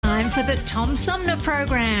for the Tom Sumner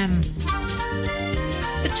Program.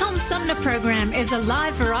 The Tom Sumner Program is a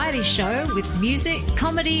live variety show with music,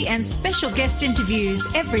 comedy, and special guest interviews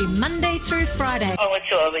every Monday through Friday. Oh, it's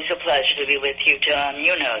always a pleasure to be with you, Tom.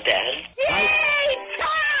 You know that. Yay,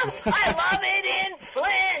 Tom! I love it in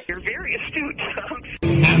Flint! You're very astute, Tom.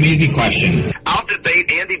 Not an easy question. I'll debate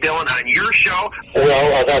Andy Dillon on your show.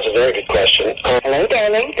 Well, that's a very good question. Hello,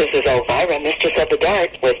 darling. This is Elvira, Mistress of the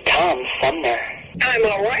Dark, with Tom Sumner. I'm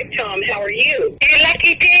all right, Tom. How are you? You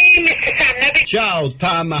lucky day, Mr. Sumner. Ciao,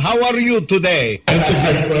 Tom. How are you today? That's a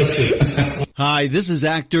good question. Hi, this is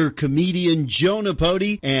actor, comedian Joe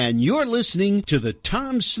Napodi, and you're listening to the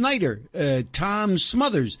Tom Smothers.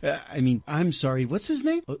 I'm sorry, what's his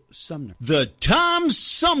name? Sumner. The Tom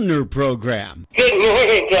Sumner Program. Good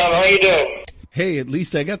morning, Tom. How you doing? Hey, at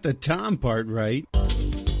least I got the Tom part right.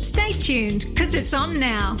 Stay tuned, because it's on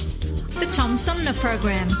now. The Tom Sumner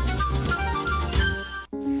Program.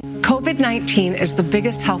 COVID-19 is the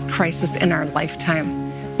biggest health crisis in our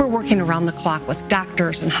lifetime. We're working around the clock with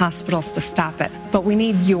doctors and hospitals to stop it, but we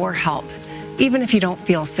need your help. Even if you don't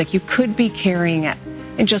feel sick, you could be carrying it.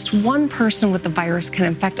 And just one person with the virus can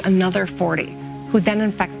infect another 40, who then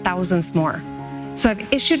infect thousands more. So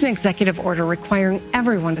I've issued an executive order requiring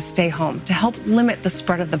everyone to stay home to help limit the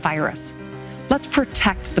spread of the virus. Let's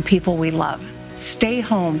protect the people we love. Stay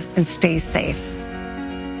home and stay safe.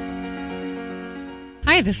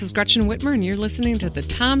 Hi, this is Gretchen Whitmer, and you're listening to the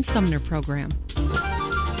Tom Sumner Program.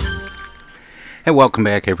 Hey, welcome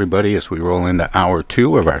back, everybody, as we roll into Hour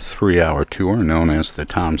 2 of our 3-hour tour known as the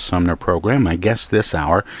Tom Sumner Program. My guest this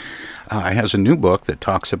hour has a new book that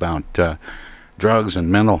talks about drugs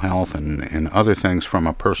and mental health and other things from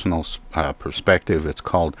a personal perspective. It's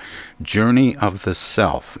called Journey of the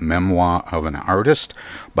Self, Memoir of an Artist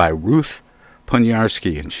by Ruth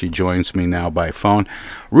Poniarski, and she joins me now by phone.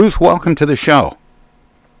 Ruth, welcome to the show.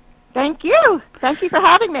 Thank you. Thank you for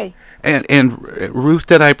having me. And Ruth,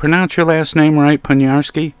 did I pronounce your last name right,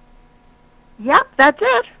 Poniarski? Yep, that's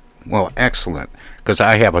it. Well, excellent, because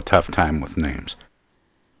I have a tough time with names.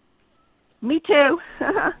 Me too.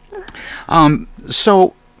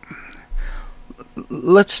 So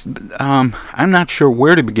let's, I'm not sure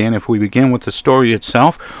where to begin, if we begin with the story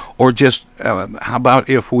itself, or just, how about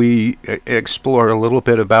if we explore a little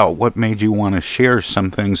bit about what made you want to share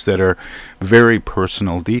some things that are very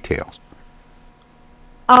personal details?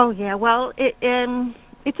 Oh, yeah, well,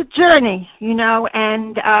 it's a journey,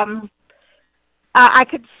 and I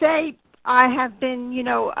could say I have been,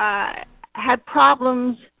 had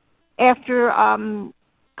problems after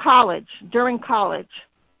college, during college,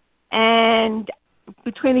 and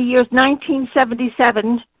between the years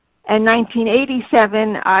 1977 and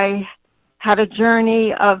 1987, I had a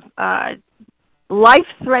journey of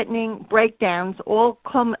life-threatening breakdowns, all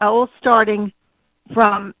starting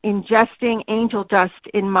from ingesting angel dust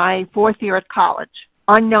in my fourth year at college,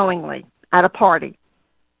 unknowingly, at a party.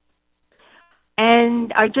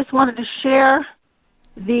 And I just wanted to share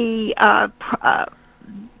the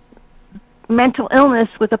mental illness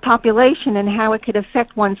with the population and how it could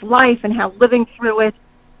affect one's life, and how living through it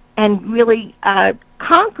and really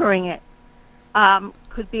conquering it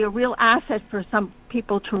could be a real asset for some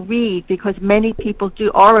people to read, because many people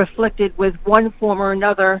are afflicted with one form or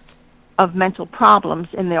another of mental problems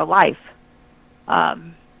in their life.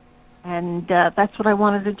 And that's what I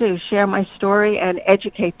wanted to do, share my story and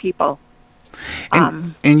educate people.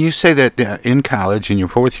 And you say that in college, in your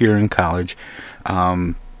fourth year in college,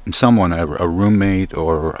 someone, a roommate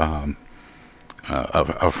or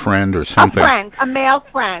a friend or something. A male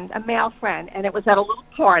friend, and it was at a little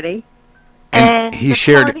party. And he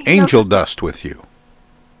shared angel dust with you.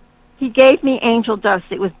 He gave me angel dust.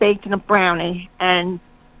 It was baked in a brownie, and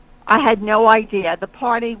I had no idea. The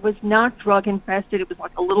party was not drug-infested. It was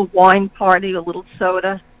like a little wine party, a little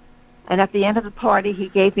soda. And at the end of the party, he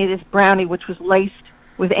gave me this brownie, which was laced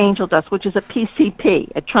with angel dust, which is a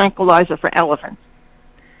PCP, a tranquilizer for elephants.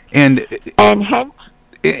 And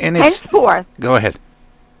henceforth... Go ahead.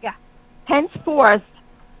 Yeah. Henceforth,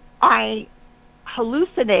 I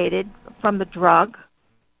hallucinated from the drug,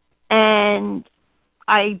 and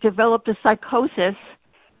I developed a psychosis,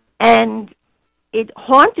 and it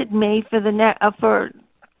haunted me for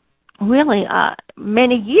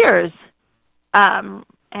many years.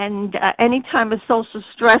 And anytime a social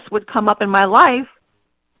stress would come up in my life,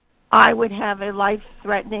 I would have a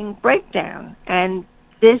life-threatening breakdown. And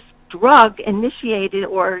this drug initiated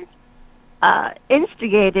or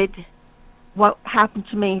instigated what happened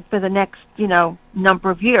to me for the next,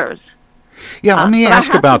 number of years. Yeah, let me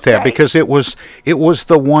ask about that, because it was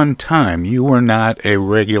the one time you were not a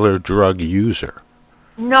regular drug user.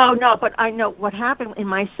 No, but I know what happened in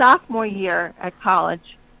my sophomore year at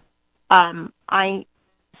college. I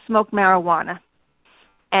smoked marijuana,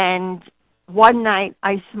 and one night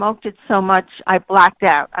I smoked it so much I blacked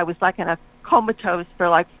out. I was like in a comatose for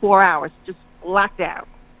like 4 hours, just blacked out.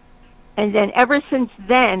 And then ever since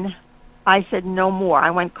then, I said no more.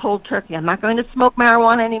 I went cold turkey. I'm not going to smoke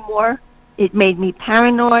marijuana anymore. It made me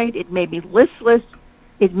paranoid. It made me listless.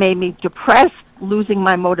 It made me depressed, losing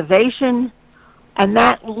my motivation. And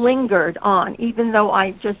that lingered on, even though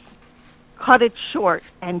I just cut it short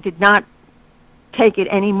and did not take it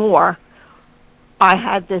anymore. I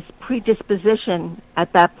had this predisposition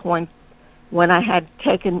at that point when I had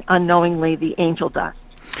taken unknowingly the angel dust.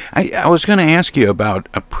 I was going to ask you about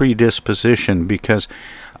a predisposition because,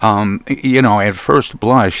 at first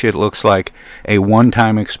blush, it looks like a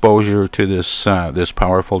one-time exposure to this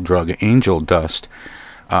powerful drug, angel dust,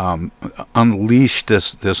 unleashed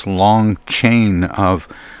this long chain of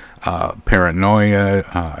paranoia,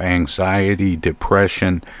 anxiety,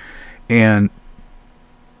 depression, and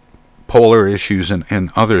polar issues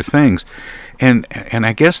and other things. And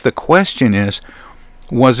I guess the question is,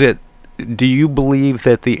 do you believe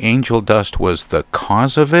that the angel dust was the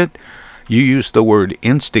cause of it? You used the word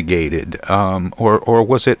instigated, or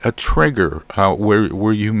was it a trigger?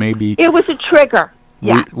 Were you maybe... It was a trigger,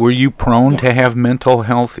 yeah. Were you prone to have mental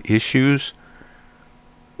health issues?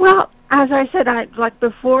 Well, as I said,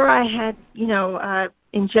 before I had,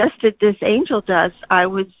 ingested this angel dust, I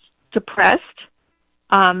was depressed.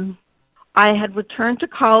 I had returned to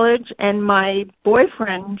college, and my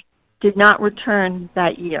boyfriend did not return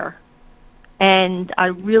that year. And I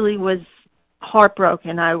really was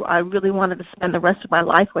heartbroken. I really wanted to spend the rest of my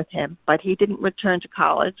life with him, but he didn't return to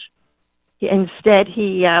college. Instead,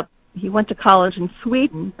 he went to college in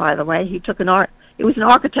Sweden, by the way. He took it was an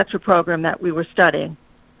architecture program that we were studying,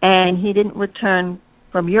 and he didn't return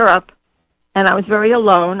from Europe. And I was very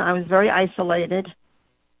alone. I was very isolated.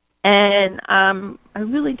 And I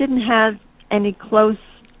really didn't have any close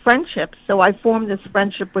friendships, so I formed this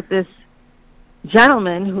friendship with this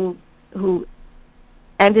gentleman who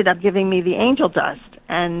ended up giving me the angel dust,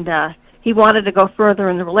 and he wanted to go further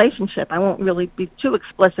in the relationship. I won't really be too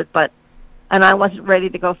explicit, and I wasn't ready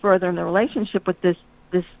to go further in the relationship with this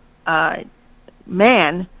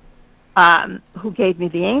man who gave me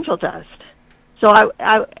the angel dust. So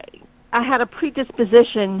I had a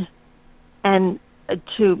predisposition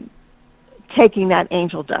to taking that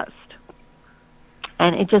angel dust,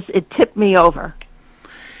 and it tipped me over.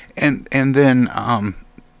 And then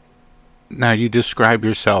now you describe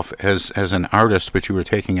yourself as an artist, but you were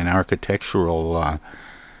taking an architectural.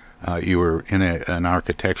 You were in an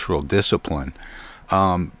architectural discipline.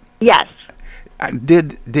 Yes.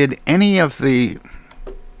 Did any of the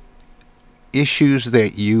issues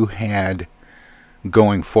that you had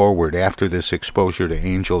going forward after this exposure to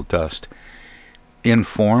angel dust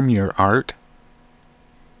inform your art?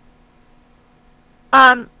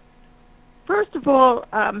 First of all,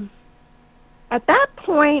 at that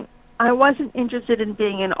point, I wasn't interested in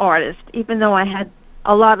being an artist, even though I had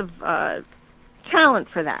a lot of talent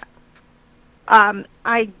for that.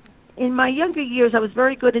 In my younger years, I was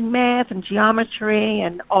very good in math and geometry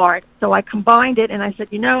and art, so I combined it, and I said,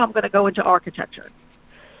 I'm going to go into architecture.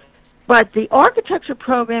 But the architecture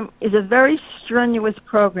program is a very strenuous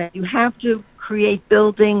program. You have to create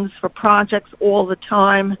buildings for projects all the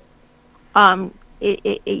time.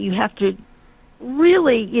 You have to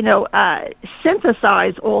really,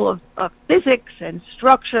 synthesize all of physics and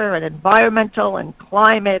structure and environmental and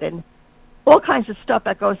climate and all kinds of stuff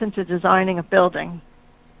that goes into designing a building.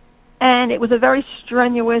 And it was a very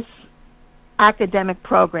strenuous academic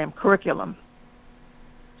program, curriculum.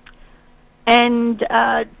 And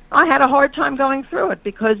I had a hard time going through it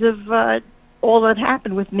because of all that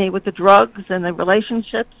happened with me with the drugs and the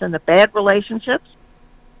relationships and the bad relationships.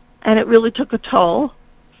 And it really took a toll.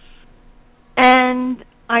 And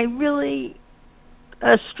I really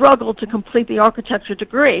struggled to complete the architecture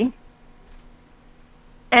degree.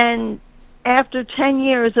 And after 10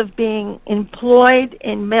 years of being employed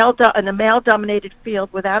in a male-dominated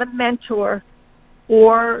field without a mentor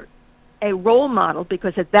or a role model,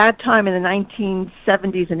 because at that time in the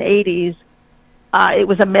 1970s and 80s, it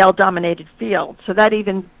was a male-dominated field. So that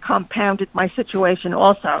even compounded my situation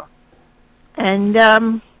also.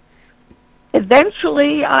 And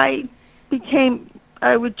eventually I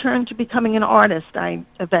returned to becoming an artist.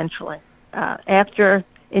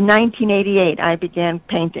 In 1988, I began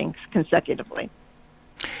painting consecutively.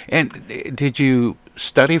 And did you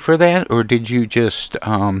study for that, or did you just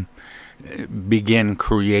begin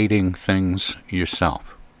creating things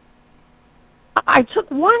yourself? I took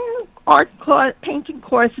one painting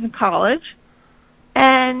course in college,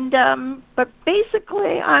 and but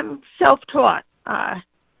basically I'm self-taught.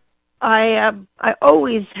 I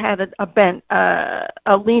always had a bent,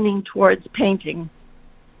 a leaning towards painting,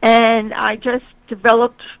 and I just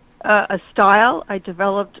developed a style. I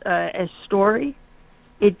developed a story.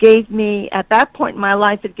 It gave me, at that point in my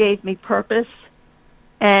life, it gave me purpose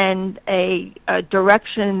and a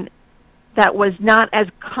direction that was not as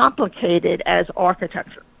complicated as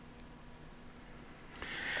architecture.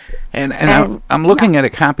 And I'm looking at a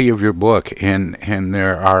copy of your book, and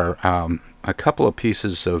there are a couple of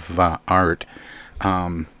pieces of art,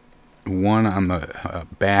 one on the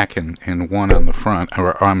back and one on the front.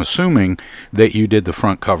 Or I'm assuming that you did the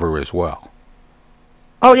front cover as well.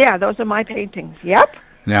 Oh yeah, those are my paintings. Yep.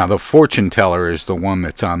 Now the fortune teller is the one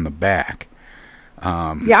that's on the back.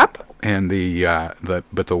 Yep. And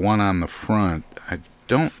but the one on the front, I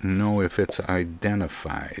don't know if it's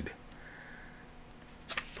identified.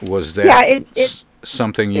 Was that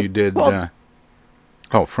something you did?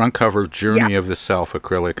 Front cover, Journey of the Self,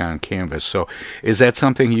 acrylic on canvas. So is that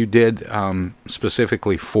something you did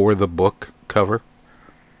specifically for the book cover?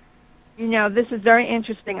 You know, this is very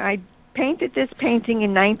interesting. I painted this painting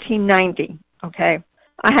in 1990, okay?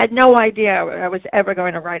 I had no idea I was ever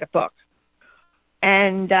going to write a book.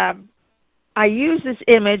 And I use this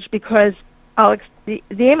image because the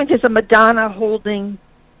image is a Madonna holding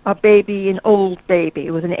a baby, an old baby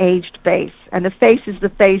with an aged face, and the face is the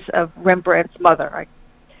face of Rembrandt's mother.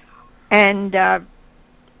 And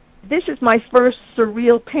this is my first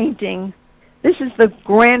surreal painting. This is the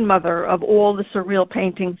grandmother of all the surreal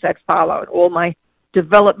paintings that followed, all my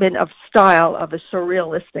development of style of a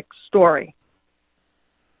surrealistic story.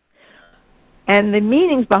 And the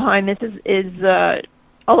meanings behind this is a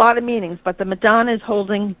lot of meanings, but the Madonna is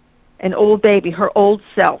holding an old baby, her old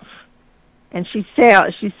self. And she's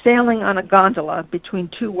sailing on a gondola between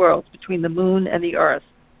two worlds, between the moon and the earth.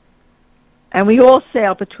 And we all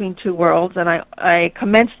sail between two worlds, and I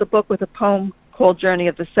commenced the book with a poem called Journey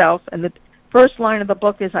of the Self, and the first line of the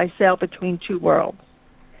book is, I sail between two worlds.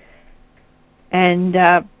 And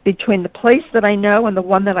between the place that I know and the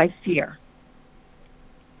one that I fear.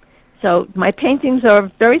 So my paintings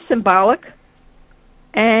are very symbolic,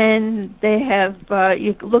 and they have,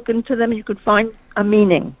 you look into them and you could find a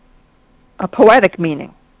meaning. A poetic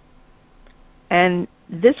meaning. And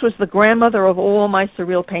this was the grandmother of all my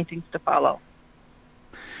surreal paintings to follow.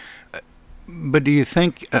 But do you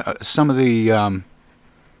think some of the...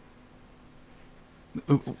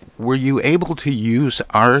 were you able to use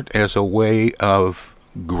art as a way of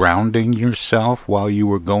grounding yourself while you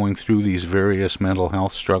were going through these various mental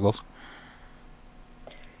health struggles?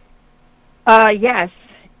 Yes,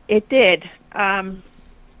 it did.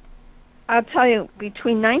 I'll tell you,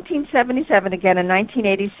 between 1977 again and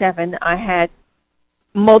 1987, I had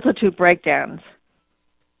multitude breakdowns.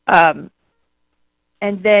 And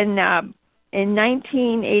then in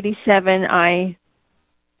 1987, I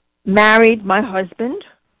married my husband,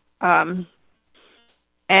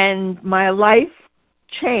 and my life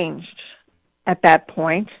changed at that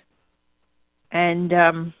point. And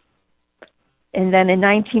then in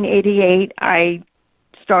 1988, I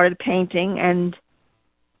started painting, and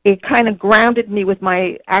it kind of grounded me with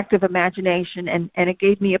my active imagination, and it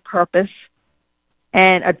gave me a purpose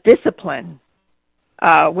and a discipline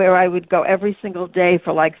where I would go every single day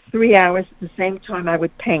for like 3 hours at the same time I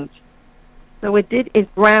would paint. So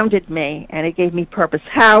it grounded me, and it gave me purpose.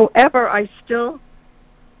 However, I still,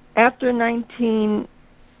 after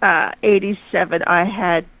 1987, I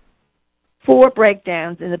had 4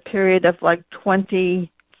 breakdowns in a period of like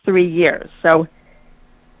 23 years. So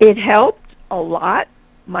it helped a lot.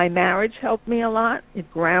 My marriage helped me a lot.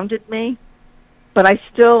 It grounded me. But I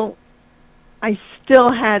still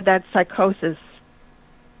had that psychosis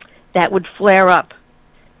that would flare up.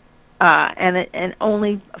 And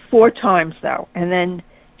only 4 times, though. And then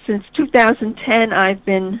since 2010, I've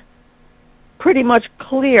been pretty much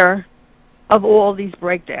clear of all these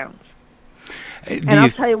breakdowns. And I'll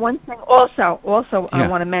tell you one thing also I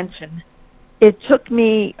want to mention. It took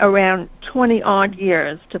me around 20-odd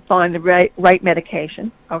years to find the right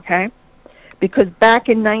medication, okay? Because back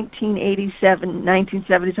in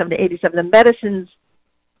 1977 to 87, the medicines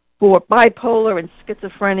for bipolar and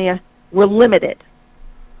schizophrenia were limited.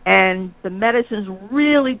 And the medicines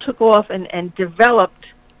really took off and developed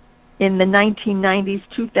in the 1990s,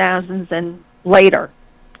 2000s, and later.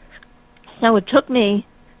 So it took me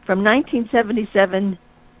from 1977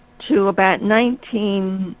 to about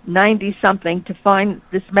 1990-something to find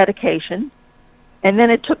this medication. And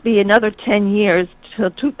then it took me another 10 years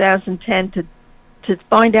till 2010 to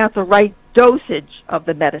find out the right dosage of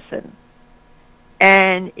the medicine.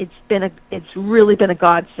 and it's really been a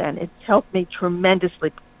godsend. It's helped me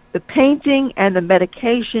tremendously. The painting and the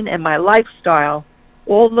medication and my lifestyle,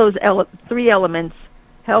 all those three elements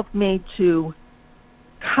helped me to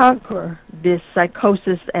conquer this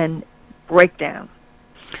psychosis and breakdown.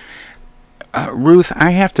 Ruth,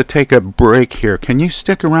 I have to take a break here. Can you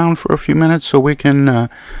stick around for a few minutes so we can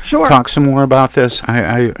talk some more about this?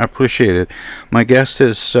 I appreciate it. My guest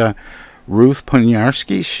is Ruth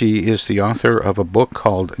Poniarski. She is the author of a book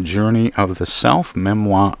called Journey of the Self,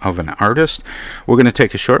 Memoir of an Artist. We're going to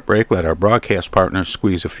take a short break, let our broadcast partners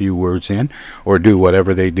squeeze a few words in, or do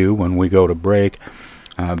whatever they do when we go to break.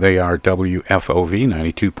 They are WFOV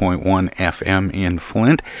 92.1 FM in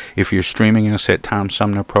Flint. If you're streaming us at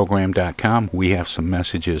TomSumnerProgram.com, we have some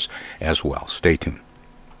messages as well. Stay tuned.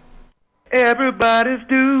 Everybody's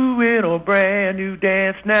doing a brand new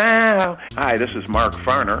dance now. Hi, this is Mark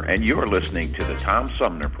Farner, and you're listening to the Tom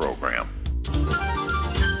Sumner Program.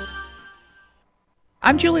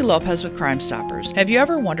 I'm Julie Lopez with Crime Stoppers. Have you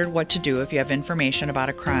ever wondered what to do if you have information about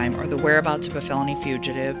a crime or the whereabouts of a felony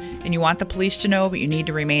fugitive and you want the police to know but you need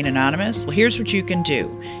to remain anonymous? Well, here's what you can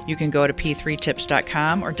do. You can go to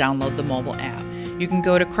p3tips.com or download the mobile app. You can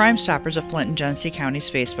go to Crime Stoppers of Flint and Genesee County's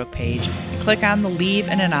Facebook page and click on the Leave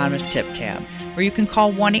an Anonymous Tip tab, or you can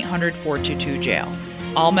call 1-800-422-JAIL.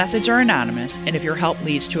 All methods are anonymous, and if your help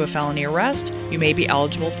leads to a felony arrest, you may be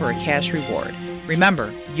eligible for a cash reward.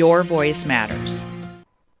 Remember, your voice matters.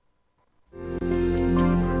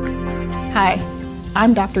 Hi,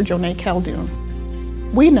 I'm Dr. Jonae Caldoun.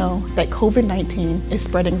 We know that COVID-19 is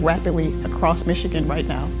spreading rapidly across Michigan right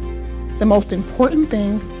now. The most important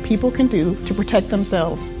thing people can do to protect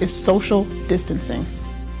themselves is social distancing.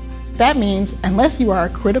 That means unless you are a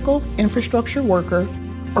critical infrastructure worker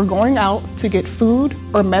or going out to get food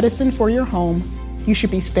or medicine for your home, you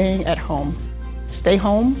should be staying at home. Stay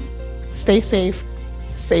home, stay safe,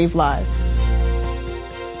 save lives.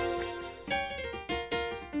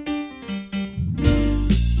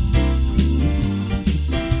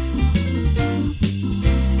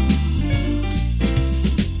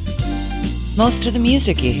 Most of the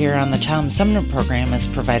music you hear on the Tom Sumner Program is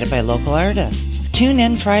provided by local artists. Tune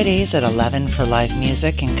in Fridays at 11 for live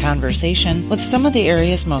music and conversation with some of the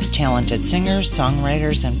area's most talented singers,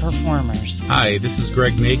 songwriters, and performers. Hi, this is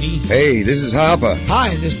Greg Nagy. Hey, this is Hopper.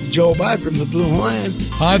 Hi, this is Joe By from the Blue Hawaiians.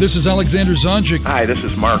 Hi, this is Alexander Zonjic. Hi, this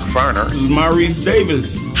is Mark Farner. This is Maurice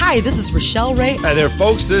Davis. Hi, this is Rochelle Ray. Hi there,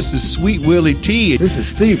 folks. This is Sweet Willie T. This is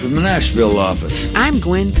Steve from the Nashville office. I'm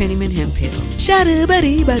Gwen Pennyman Hemphill.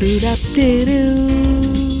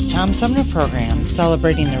 Tom Sumner Program,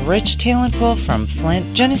 celebrating the rich talent pool from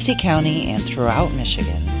Flint, Genesee County, and throughout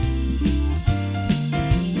Michigan.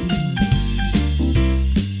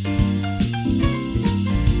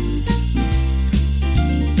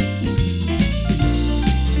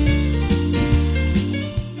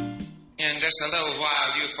 In just a little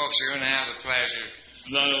while, you folks are going to have the pleasure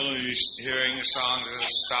not only hearing the songs of the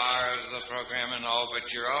star of the program and all,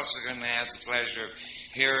 but you're also going to have the pleasure of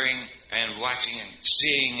hearing and watching and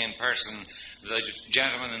seeing in person the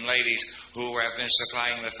gentlemen and ladies who have been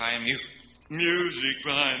supplying the fine music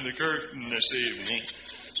behind the curtain this evening.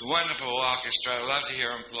 It's a wonderful orchestra. I love to hear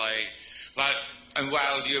them play. But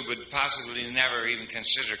while you would possibly never even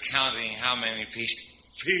consider counting how many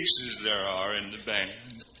pieces there are in the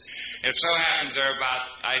band, it so happens there are about,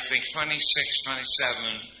 I think, 26,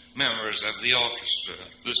 27 members of the orchestra,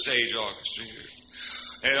 the stage orchestra here.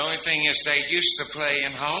 The only thing is they used to play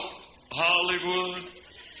in Hollywood.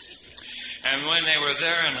 And when they were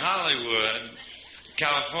there in Hollywood,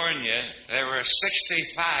 California, there were a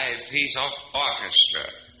 65-piece orchestra.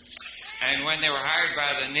 And when they were hired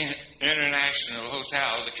by the International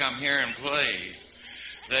Hotel to come here and play,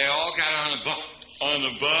 they all got on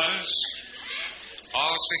the bus,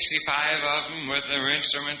 all 65 of them with their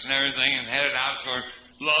instruments and everything, and headed out for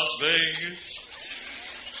Las Vegas.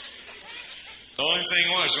 The only thing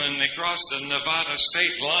was, when they crossed the Nevada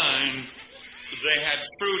state line, they had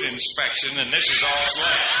fruit inspection, and this is all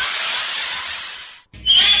slang.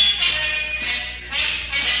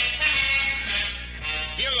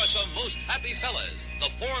 Here are some most happy fellas, the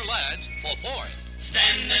four lads for porn.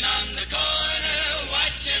 Standing on the corner,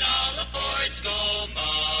 watching all the Fords go by.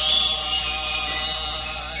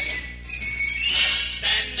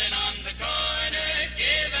 Standing on the corner,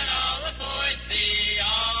 giving all the Fords the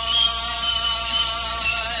eye.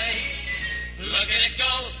 Look at it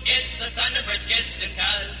go, it's the Thunderbirds kissing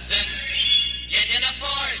cousin. Get in a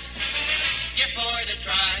Ford, give Ford a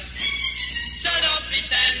try. So don't be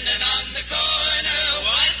standing on the corner,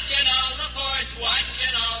 watching all the Fords,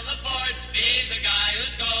 watching all the Fords. Be the guy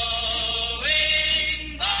who's going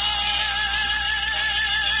by.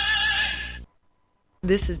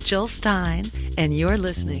 This is Jill Stein, and you're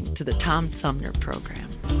listening to the Tom Sumner Program.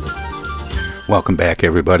 Welcome back,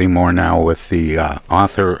 everybody. More now with the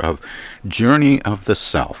author of Journey of the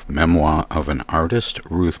Self, Memoir of an Artist,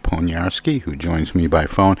 Ruth Poniarski, who joins me by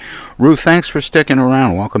phone. Ruth, thanks for sticking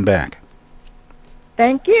around. Welcome back.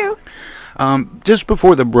 Thank you. Just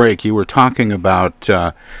before the break, you were talking about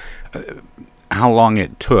how long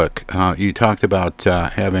it took. You talked about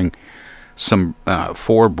having some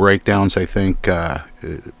 4 breakdowns, I think,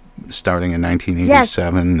 starting in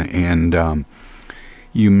 1987, yes. And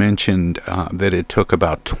you mentioned that it took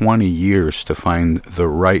about 20 years to find the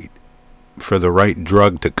right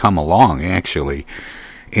drug to come along, actually,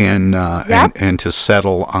 and to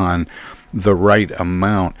settle on the right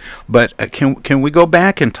amount. But can we go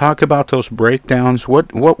back and talk about those breakdowns?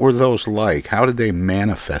 What were those like? How did they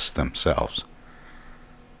manifest themselves?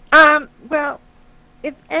 Well,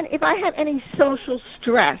 if I had any social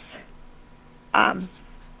stress, and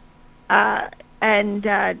I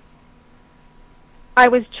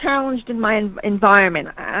was challenged in my environment.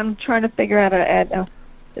 I'm trying to figure out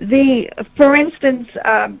for instance,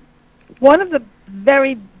 one of the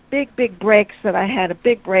very big breaks that I had, a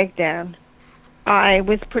big breakdown, I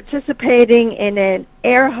was participating in an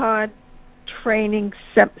Earhart training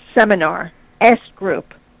seminar, S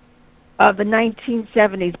group, of the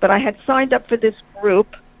 1970s, but I had signed up for this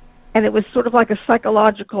group, and it was sort of like a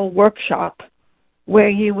psychological workshop where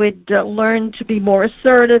you would learn to be more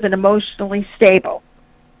assertive and emotionally stable.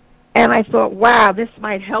 And I thought, wow, this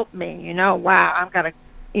might help me. Wow, I'm gonna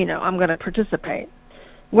participate.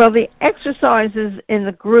 Well, the exercises in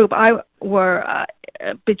the group, were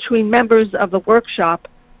between members of the workshop.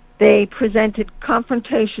 They presented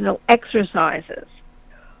confrontational exercises,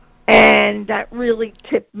 and that really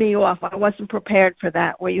tipped me off. I wasn't prepared for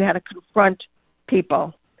that, where you had to confront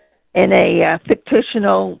people in a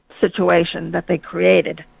fictional situation that they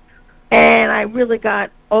created. And I really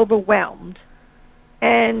got overwhelmed.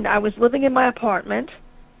 And I was living in my apartment,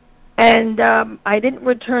 and I didn't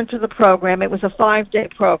return to the program. It was a 5-day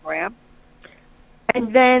program.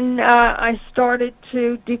 And then I started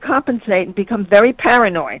to decompensate and become very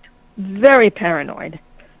paranoid.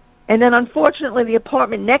 And then, unfortunately, the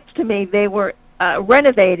apartment next to me, they were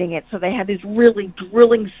renovating it, so they had these really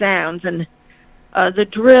drilling sounds, and the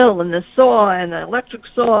drill and the saw and the electric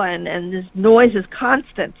saw, and this noise is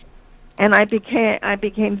constant. And I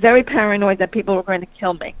became very paranoid that people were going to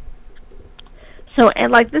kill me. So, and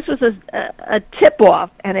like this was a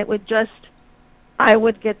tip-off, and it would I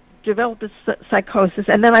would develop this psychosis,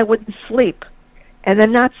 and then I wouldn't sleep. And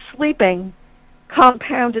then not sleeping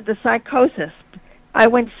compounded the psychosis. I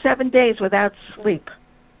went 7 days without sleep.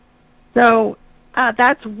 So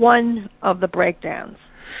that's one of the breakdowns.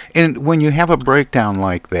 And when you have a breakdown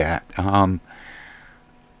like that, how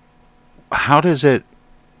does it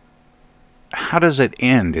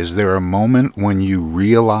end? Is there a moment when you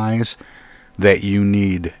realize that you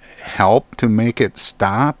need help to make it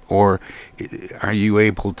stop, or are you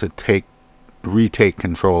able to retake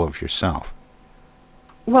control of yourself?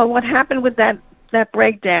 Well, what happened with that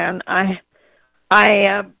breakdown, I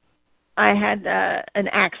had an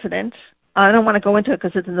accident. I don't want to go into it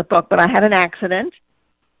because it's in the book, but I had an accident,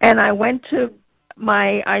 and I went to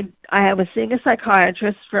I was seeing a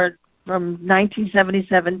psychiatrist from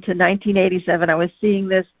 1977 to 1987. I was seeing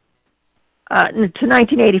this to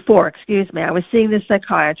 1984. Excuse me. I was seeing this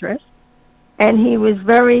psychiatrist, and he was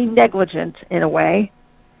very negligent in a way.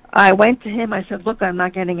 I went to him. I said, "Look, I'm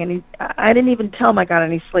not getting any." I didn't even tell him I got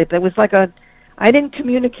any sleep. It was like I didn't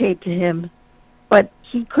communicate to him, but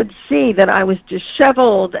he could see that I was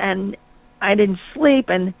disheveled and I didn't sleep,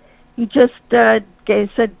 and he just said,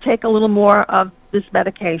 "Take a little more of this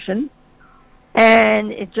medication."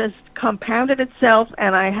 And it just compounded itself,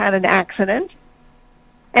 and I had an accident.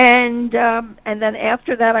 And then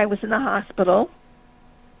after that, I was in the hospital.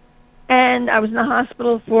 And I was in the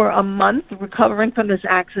hospital for a month recovering from this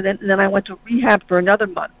accident, and then I went to rehab for another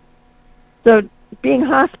month. So being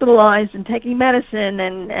hospitalized and taking medicine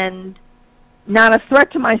and not a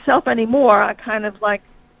threat to myself anymore, I kind of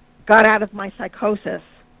got out of my psychosis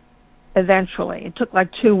eventually. It took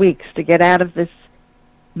 2 weeks to get out of this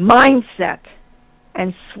mindset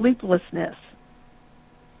and sleeplessness.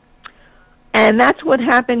 And that's what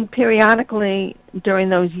happened periodically during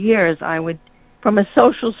those years. From a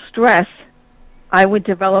social stress, I would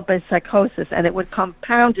develop a psychosis, and it would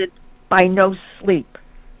compounded by no sleep.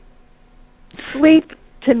 Sleep,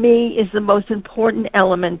 to me, is the most important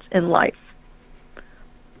element in life.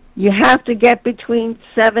 You have to get between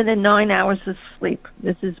 7 and 9 hours of sleep.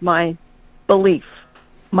 This is my belief,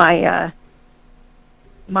 my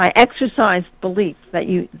exercised belief that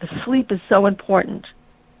the sleep is so important.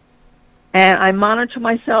 And I monitor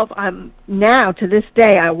myself. I'm now, to this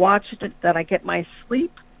day, I watch it, that I get my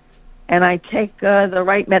sleep, and I take the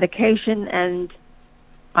right medication, and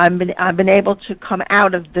I've been able to come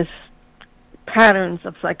out of this patterns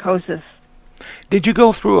of psychosis. Did you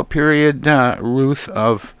go through a period, Ruth,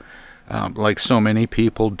 of like so many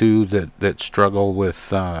people do that struggle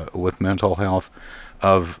with mental health,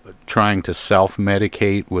 of trying to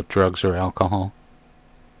self-medicate with drugs or alcohol?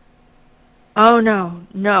 Oh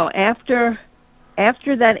no! After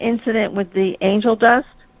that incident with the angel dust,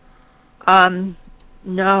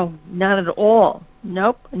 no, not at all.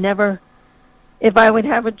 Nope, never. If I would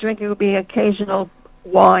have a drink, it would be occasional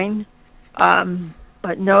wine,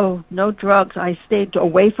 but no drugs. I stayed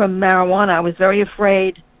away from marijuana. I was very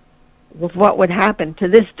afraid of what would happen. To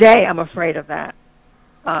this day, I'm afraid of that.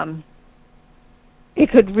 It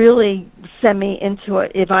could really send me into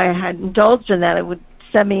it. If I had indulged in that, it would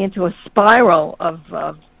send me into a spiral of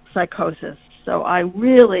psychosis. So I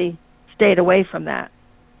really stayed away from that.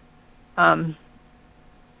 And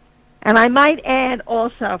I might add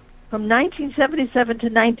also, from 1977 to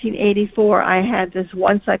 1984, I had this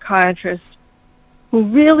one psychiatrist who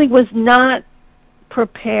really was not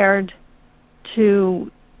prepared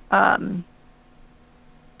to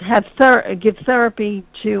give therapy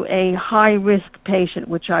to a high-risk patient,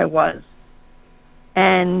 which I was.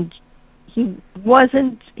 And he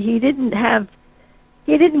didn't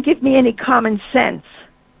give me any common sense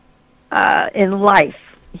in life.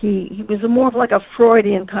 He was more of like a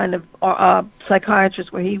Freudian kind of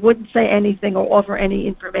psychiatrist, where he wouldn't say anything or offer any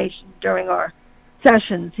information during our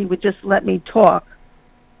sessions. He would just let me talk.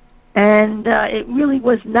 And it really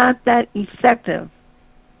was not that effective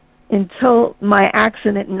until my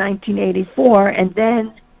accident in 1984, and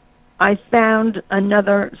then I found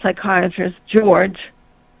another psychiatrist, George,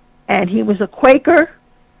 and he was a Quaker,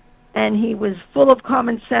 and he was full of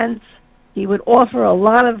common sense. He would offer a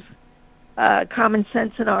lot of common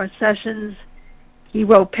sense in our sessions. He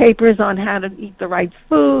wrote papers on how to eat the right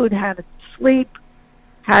food, how to sleep,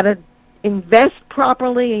 how to invest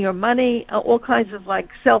properly in your money, all kinds of like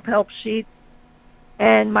self-help sheets.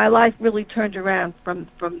 And my life really turned around from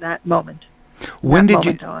that moment. When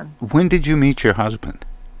did you meet your husband?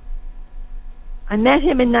 I met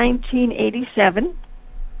him in 1987.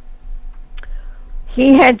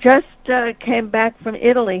 He had just came back from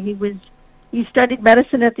Italy. He studied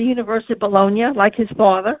medicine at the University of Bologna, like his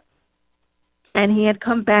father. And he had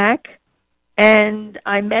come back, and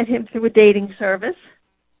I met him through a dating service.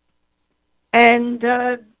 And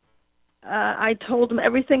I told him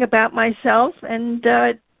everything about myself, and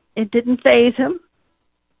it didn't faze him.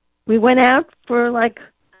 We went out for like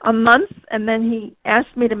a month, and then he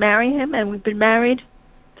asked me to marry him, and we've been married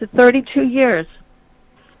to 32 years.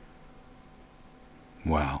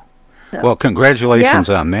 Wow. So, well, congratulations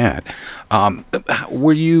on that.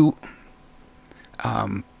 Were you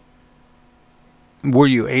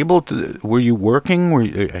able to? Were you working?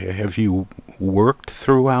 Have you worked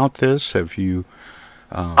throughout this? Have you?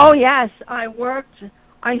 Oh yes, I worked.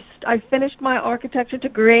 I finished my architecture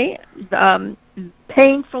degree.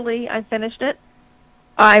 Painfully, I finished it.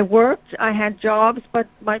 I worked. I had jobs, but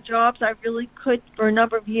my jobs, I really could, for a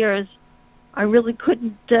number of years, I really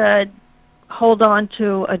couldn't hold on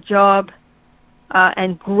to a job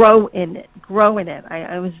and grow in it.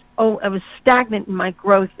 I was stagnant in my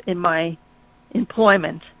growth in my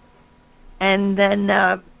employment. And then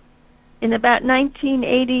in about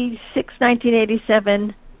 1986,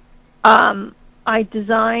 1987, I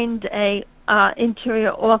designed a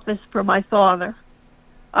interior office for my father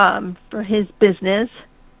for his business.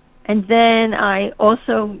 And then I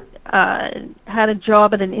also had a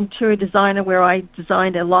job at an interior designer where I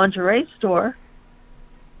designed a lingerie store.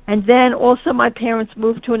 And then also my parents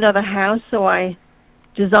moved to another house, so I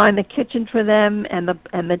designed the kitchen for them and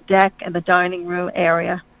the deck and the dining room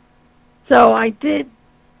area. So I did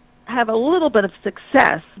have a little bit of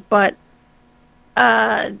success, but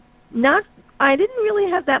I didn't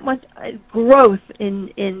really have that much growth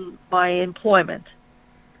in my employment.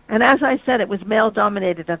 And as I said, it was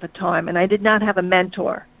male-dominated at the time, and I did not have a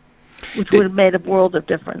mentor, which would have made a world of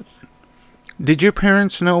difference. Did your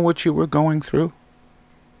parents know what you were going through?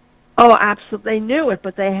 Oh, absolutely. They knew it,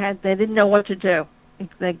 but they didn't know what to do.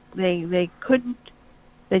 They couldn't.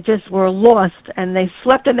 They just were lost, and they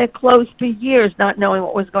slept in their clothes for years, not knowing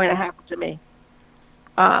what was going to happen to me.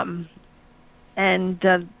 And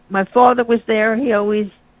my father was there. He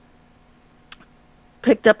always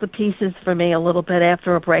picked up the pieces for me a little bit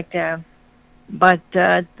after a breakdown, but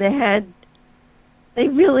they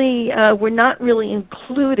really were not really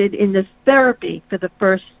included in the therapy for the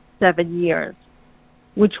first 7 years,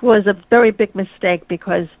 which was a very big mistake,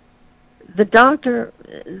 because the doctor,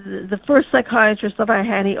 the first psychiatrist that I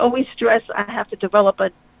had, he always stressed I have to develop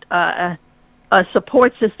a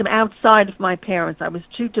support system outside of my parents. I was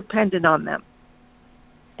too dependent on them.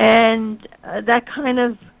 And that kind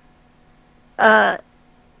of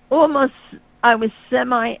almost, I was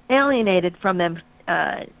semi-alienated from them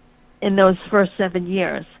in those first 7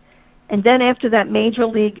 years. And then after that major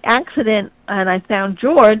league accident, and I found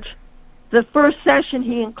George, the first session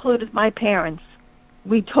he included my parents.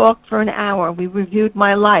 We talked for an hour. We reviewed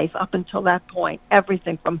my life up until that point,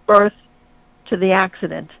 everything from birth to the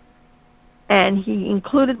accident. And he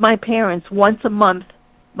included my parents. Once a month,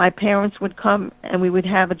 my parents would come and we would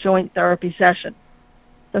have a joint therapy session.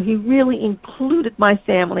 So he really included my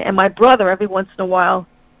family. And my brother, every once in a while,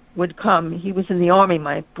 would come. He was in the Army,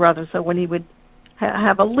 my brother, so when he would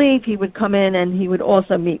have a leave, he would come in and he would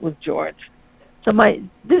also meet with George. So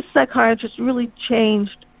this psychiatrist really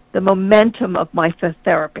changed the momentum of my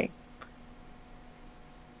therapy.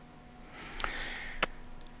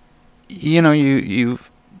 You know,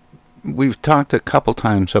 we've talked a couple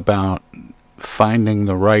times about finding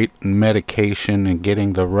the right medication and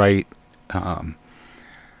getting the right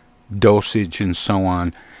dosage and so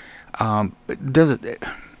on.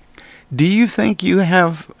 Do you think you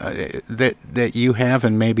have that you have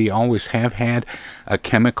and maybe always have had a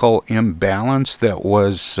chemical imbalance that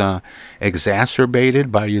was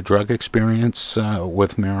exacerbated by your drug experience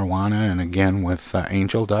with marijuana and again with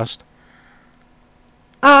angel dust?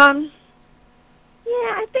 Yeah,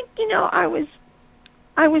 I think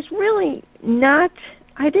I was really not.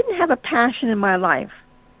 I didn't have a passion in my life.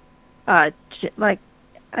 Like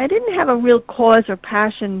I didn't have a real cause or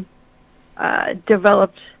passion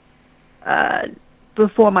developed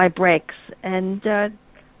before my breaks, and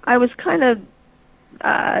I was kind of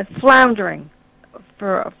floundering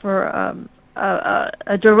for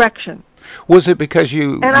a direction. Was it because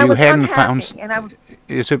you hadn't found?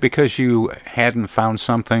 Is it because you hadn't found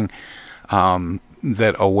something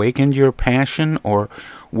that awakened your passion, or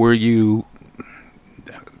were you,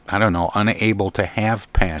 I don't know, unable to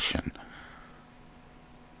have passion?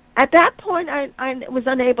 At that point, I was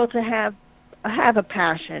unable to have a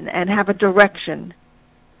passion and have a direction.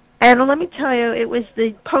 And let me tell you, it was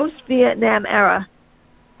the post-Vietnam era,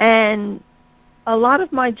 and a lot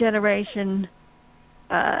of my generation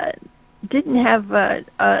didn't have a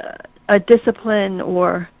discipline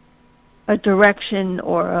or a direction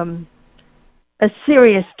or a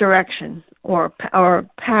serious direction or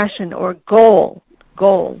passion or goal.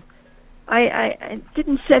 I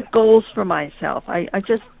didn't set goals for myself. I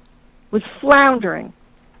just was floundering.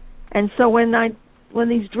 And so when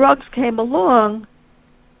these drugs came along,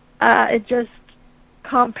 it just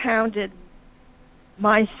compounded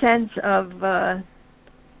my sense of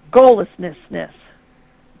goallessness. You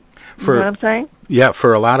know what I'm saying? Yeah,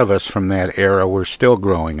 for a lot of us from that era, we're still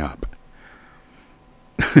growing up.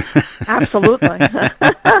 Absolutely.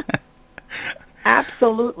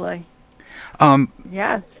 Absolutely.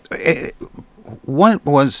 Yes.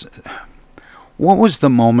 What was the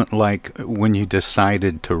moment like when you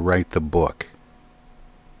decided to write the book?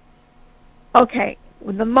 Okay,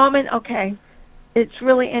 the moment. Okay, it's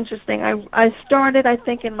really interesting. I started, I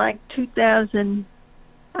think, in like 2000.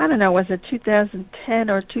 I don't know, was it 2010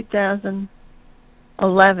 or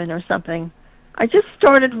 2011 or something? I just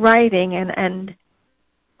started writing, and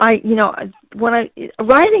writing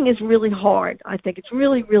is really hard. I think it's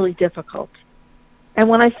really, really difficult. And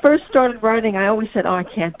when I first started writing, I always said, "Oh, I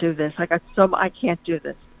can't do this. I can't do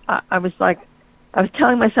this." I was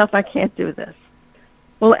telling myself, "I can't do this."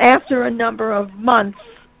 Well, after a number of months,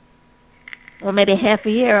 or maybe half a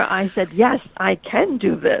year, I said, "Yes, I can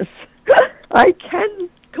do this. I can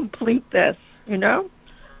complete this."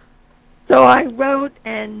 So I wrote,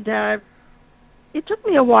 and it took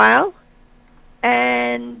me a while,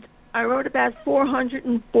 and I wrote about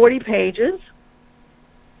 440 pages.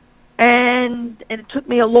 And it took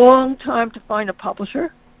me a long time to find a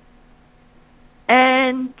publisher.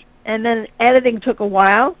 And then editing took a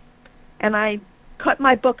while. And I cut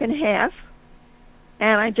my book in half.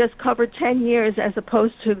 And I just covered 10 years as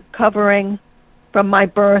opposed to covering from my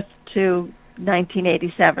birth to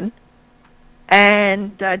 1987.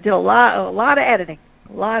 And I did a lot of editing.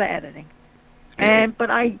 But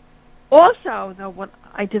I also, though, when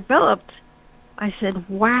I developed, I said,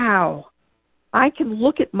 wow, I can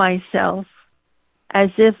look at myself as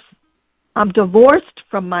if I'm divorced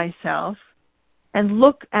from myself and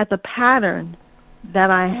look at the pattern that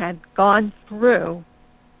I had gone through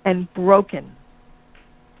and broken.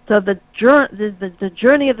 So the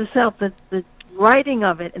journey of the self, the writing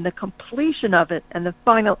of it and the completion of it and the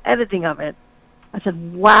final editing of it, I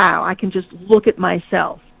said, wow, I can just look at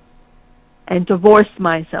myself. and divorce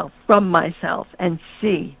myself from myself and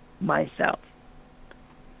see myself.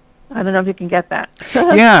 I don't know if you can get that.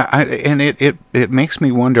 Yeah, and it makes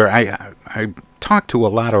me wonder. I talk to a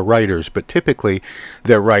lot of writers, but typically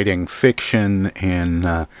they're writing fiction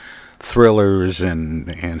and thrillers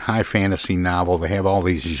and high fantasy novel. They have all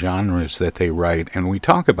these genres that they write, and we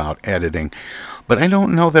talk about editing. But I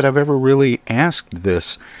don't know that I've ever really asked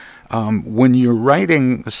this. When you're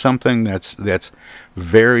writing something that's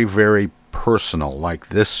very, very personal, like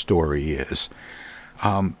this story is,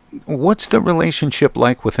 what's the relationship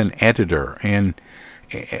like with an editor? And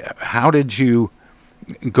how did you,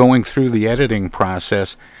 going through the editing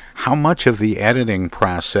process, how much of the editing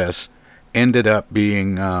process ended up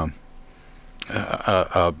being a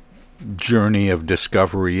journey of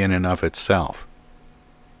discovery in and of itself?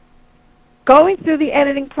 Going through the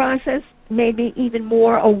editing process made me even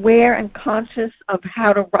more aware and conscious of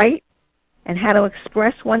how to write and how to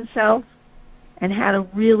express oneself and how to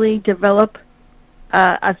really develop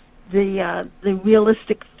the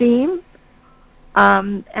realistic theme.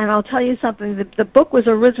 And I'll tell you something, the book was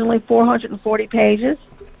originally 440 pages,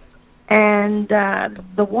 and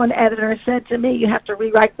the one editor said to me, you have to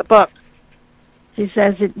rewrite the book. She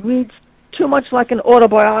says, it reads too much like an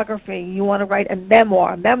autobiography. You want to write a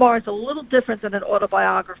memoir. Memoir is a little different than an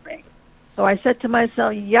autobiography. So I said to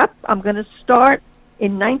myself, yep, I'm going to start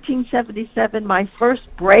in 1977, my first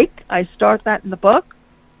break. I start that in the book,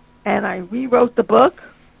 and I rewrote the book,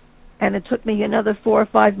 and it took me another 4 or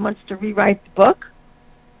 5 months to rewrite the book.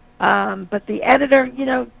 But the editor,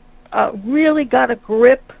 really got a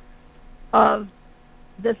grip of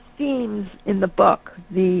the themes in the book,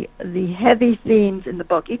 the heavy themes in the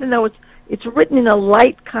book, even though it's written in a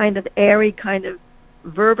light kind of airy kind of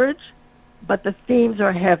verbiage, but the themes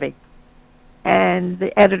are heavy. And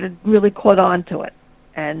the editor really caught on to it.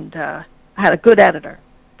 And I had a good editor,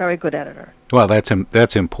 very good editor. Well,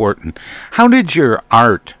 that's important. How did your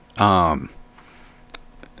art, how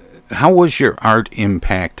was your art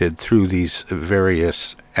impacted through these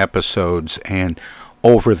various episodes and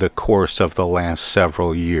over the course of the last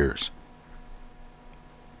several years?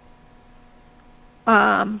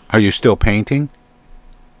 Are you still painting?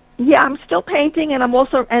 Yeah, I'm still painting, and I'm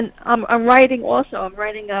writing also. I'm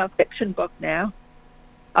writing a fiction book now.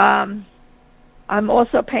 I'm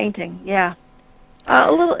also painting. Yeah,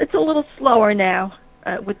 it's a little slower now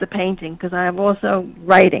with the painting because I am also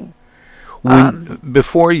writing.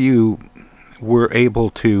 Before you were able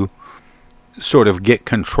to sort of get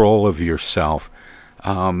control of yourself,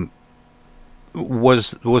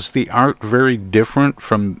 was the art very different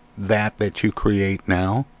from that you create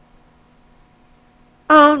now?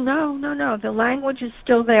 Oh, no. The language is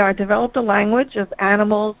still there. I developed a language of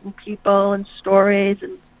animals and people and stories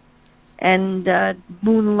and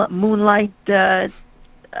moonlight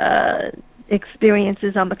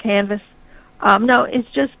experiences on the canvas. No, it's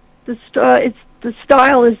just the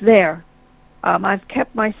style is there. I've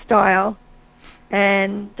kept my style,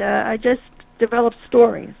 and I just developed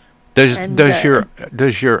stories.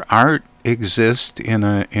 Does your art exist in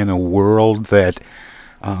a world that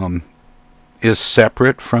is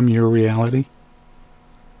separate from your reality?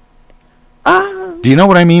 Do you know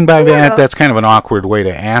what I mean by that? That's kind of an awkward way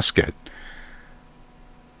to ask it.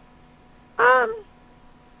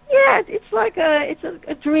 Yeah, it's like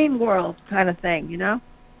a dream world kind of thing,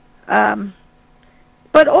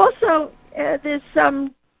 But also there's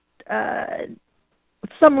some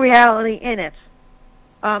reality in it.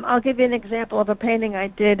 I'll give you an example of a painting I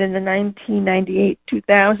did in the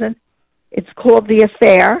 1998-2000. It's called The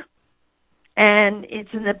Affair, and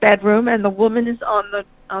it's in the bedroom, and the woman is on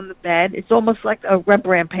the bed. It's almost like a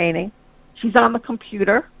Rembrandt painting. She's on the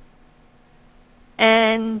computer,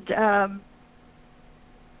 and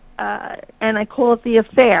I call it The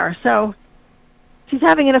Affair. So she's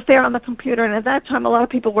having an affair on the computer, and at that time, a lot of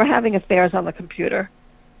people were having affairs on the computer.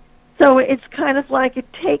 So it's kind of like it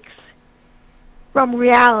takes from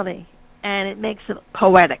reality, and it makes it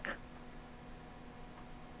poetic.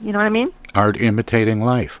 You know what I mean? Art imitating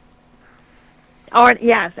life. Art,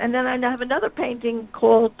 yes. And then I have another painting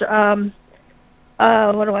called, what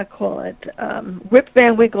do I call it? Rip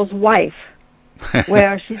Van Winkle's Wife,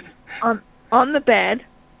 where she's on the bed,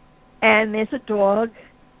 and there's a dog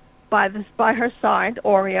by her side,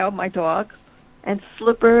 Oreo, my dog, and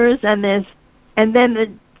slippers, and then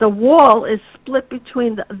the wall is split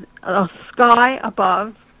between a sky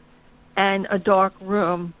above and a dark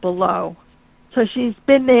room below. So she's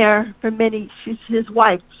been there for she's his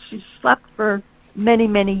wife. She's slept for many,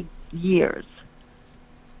 many years.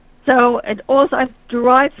 So it also, I've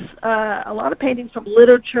derived a lot of paintings from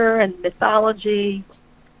literature and mythology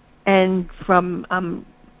and from,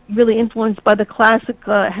 really influenced by the classic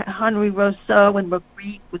Henri Rousseau and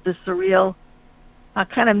Magritte with the surreal. I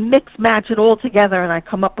kind of match it all together, and I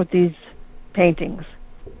come up with these paintings.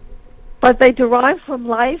 But they derive from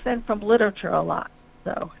life and from literature a lot.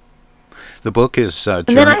 So the book is. And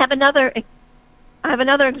then I have another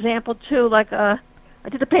example too. Like I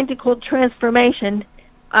did a painting called Transformation.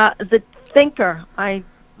 The thinker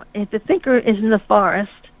is in the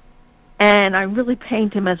forest, and I really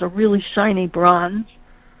paint him as a really shiny bronze.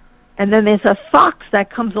 And then there's a fox that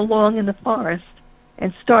comes along in the forest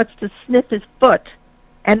and starts to sniff his foot,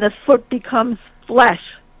 and the foot becomes flesh.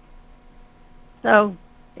 So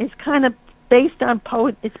it's kind of based on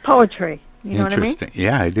it's poetry. You know what I mean? Interesting.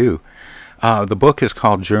 Yeah, I do. The book is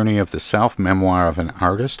called Journey of the Self, Memoir of an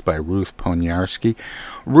Artist by Ruth Poniarski.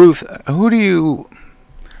 Ruth, who do you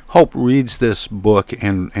hope reads this book,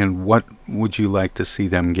 and what would you like to see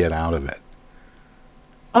them get out of it?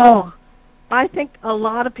 Oh, I think a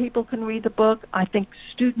lot of people can read the book. I think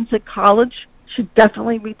students at college should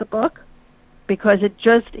definitely read the book because it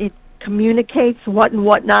communicates what and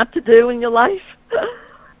what not to do in your life.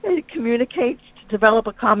 It communicates to develop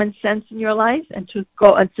a common sense in your life and to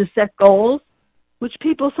set goals, which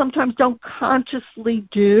people sometimes don't consciously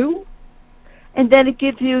do. And then it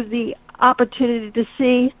gives you the opportunity to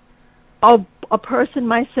see a person,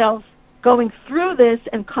 myself, going through this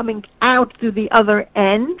and coming out through the other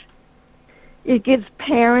end. It gives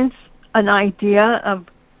parents an idea of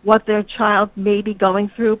what their child may be going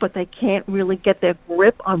through, but they can't really get their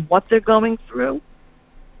grip on what they're going through.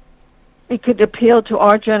 It could appeal to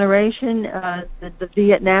our generation, the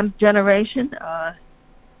Vietnam generation,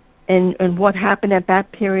 and what happened at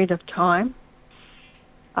that period of time.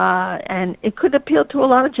 And it could appeal to a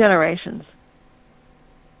lot of generations.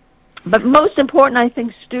 But most important, I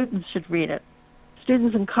think students should read it.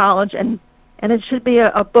 Students in college, and it should be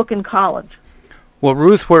a book in college. Well,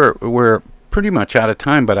 Ruth, we're pretty much out of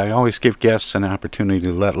time, but I always give guests an opportunity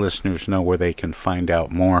to let listeners know where they can find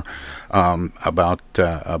out more about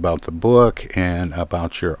the book and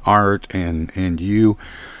about your art and you.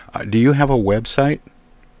 Do you have a website?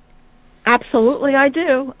 Absolutely, I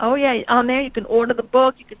do. Oh, yeah. On there, you can order the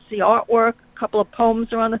book. You can see artwork. A couple of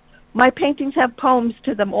poems are on it. My paintings have poems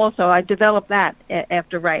to them also. I developed that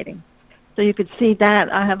after writing. So you could see that.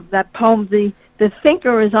 I have that poem. The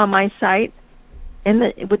Thinker is on my site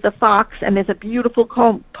with the fox, and there's a beautiful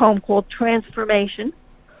poem called Transformation,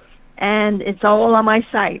 and it's all on my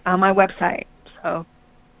site, on my website. So,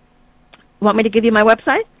 want me to give you my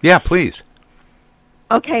website? Yeah, please.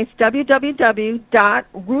 Okay, it's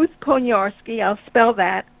www.ruthponiarski, I'll spell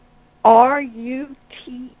that,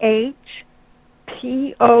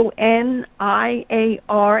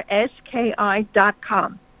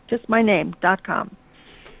 RuthPoniarski.com. Just my name, .com.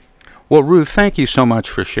 Well, Ruth, thank you so much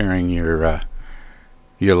for sharing your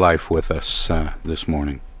life with us this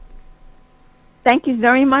morning. Thank you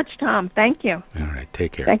very much, Tom. Thank you. All right,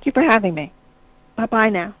 take care. Thank you for having me. Bye-bye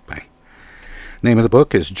now. Bye. Name of the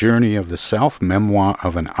book is Journey of the Self, Memoir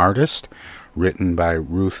of an Artist, written by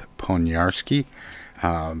Ruth Poniarski,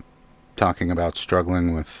 talking about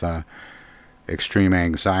struggling with extreme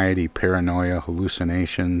anxiety, paranoia,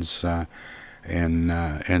 hallucinations,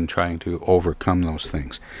 and trying to overcome those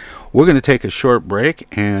things. We're going to take a short break,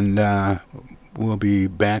 and we'll be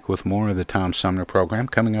back with more of the Tom Sumner program.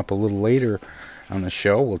 Coming up a little later on the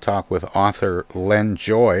show, we'll talk with author Len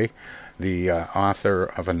Joy, the author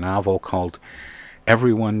of a novel called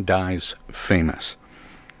Everyone Dies Famous.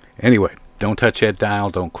 Anyway, don't touch that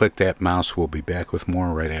dial, don't click that mouse. We'll be back with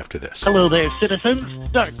more right after this. Hello there, citizens.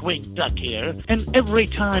 Darkwing Duck here. And every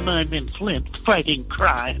time I'm in Flint fighting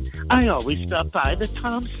crime, I always stop by the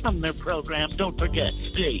Tom Sumner program. Don't forget,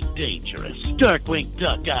 stay dangerous. Darkwing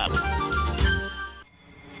Duck out.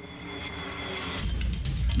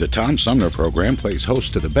 The Tom Sumner program plays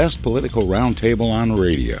host to the best political roundtable on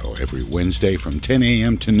radio every Wednesday from 10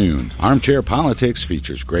 a.m. to noon. Armchair Politics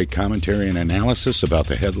features great commentary and analysis about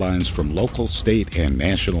the headlines from local, state, and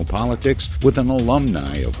national politics with an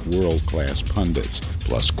alumni of world-class pundits,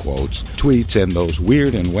 plus quotes, tweets, and those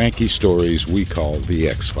weird and wacky stories we call the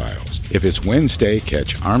X-Files. If it's Wednesday,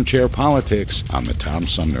 catch Armchair Politics on the Tom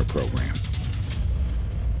Sumner program.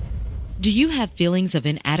 Do you have feelings of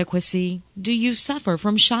inadequacy? Do you suffer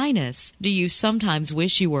from shyness? Do you sometimes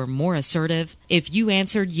wish you were more assertive? If you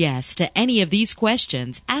answered yes to any of these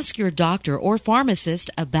questions, ask your doctor or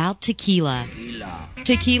pharmacist about tequila.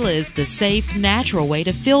 Tequila is the safe, natural way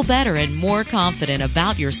to feel better and more confident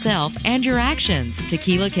about yourself and your actions.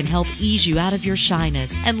 Tequila can help ease you out of your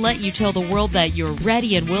shyness and let you tell the world that you're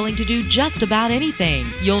ready and willing to do just about anything.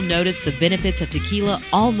 You'll notice the benefits of tequila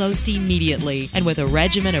almost immediately, and with a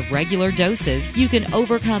regimen of regular smaller doses, you can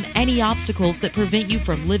overcome any obstacles that prevent you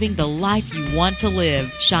from living the life you want to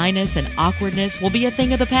live. Shyness and awkwardness will be a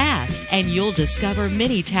thing of the past, and you'll discover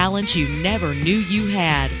many talents you never knew you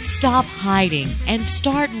had. Stop hiding and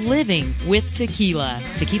start living with tequila.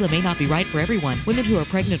 Tequila may not be right for everyone. Women who are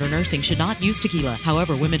pregnant or nursing should not use tequila.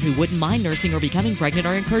 However, women who wouldn't mind nursing or becoming pregnant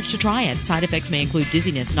are encouraged to try it. Side effects may include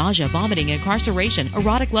dizziness, nausea, vomiting, incarceration,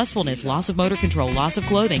 erotic lustfulness, loss of motor control, loss of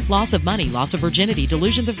clothing, loss of money, loss of virginity,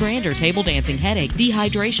 delusions of grandeur, table dancing, headache,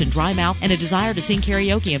 dehydration, dry mouth, and a desire to sing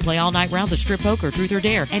karaoke and play all-night rounds of strip poker, truth or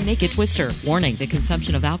dare, and naked twister. Warning, the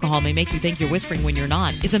consumption of alcohol may make you think you're whispering when you're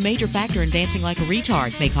not. It's a major factor in dancing like a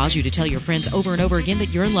retard. May cause you to tell your friends over and over again that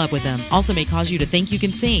you're in love with them. Also may cause you to think you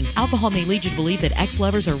can sing. Alcohol may lead you to believe that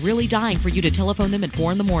ex-lovers are really dying for you to telephone them at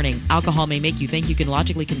 4 in the morning. Alcohol may make you think you can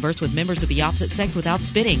logically converse with members of the opposite sex without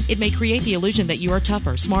spitting. It may create the illusion that you are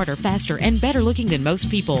tougher, smarter, faster, and better looking than most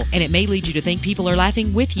people. And it may lead you to think people are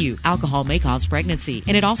laughing with you. Alcohol may cause pregnancy.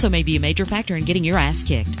 And it also may be a major factor in getting your ass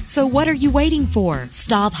kicked. So what are you waiting for?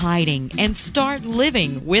 Stop hiding and start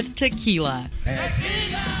living with tequila.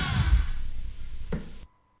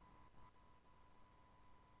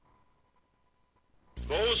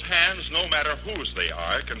 Those hands, no matter whose they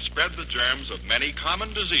are, can spread the germs of many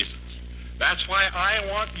common diseases. That's why I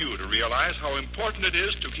want you to realize how important it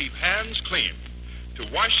is to keep hands clean, to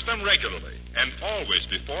wash them regularly and always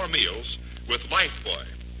before meals with Lifebuoy,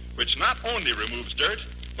 which not only removes dirt,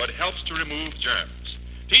 but helps to remove germs.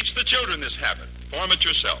 Teach the children this habit. Form it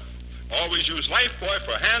yourself. Always use Lifebuoy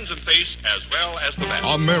for hands and face as well as the best.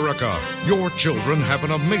 America, your children have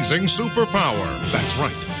an amazing superpower. That's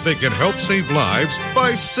right. They can help save lives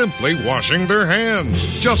by simply washing their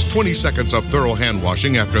hands. Just 20 seconds of thorough hand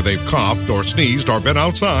washing after they've coughed or sneezed or been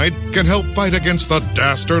outside can help fight against the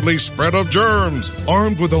dastardly spread of germs.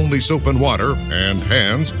 Armed with only soap and water and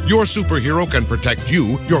hands, your superhero can protect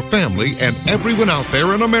you, your family, and everyone out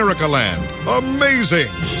there in America land. Amazing!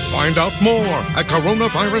 Find out more at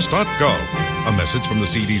coronavirus.gov. A message from the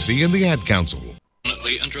CDC and the Ad Council.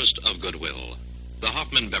 The interest of goodwill. The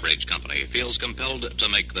Hoffman Beverage Company feels compelled to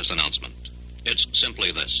make this announcement. It's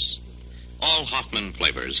simply this. All Hoffman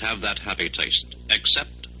flavors have that happy taste,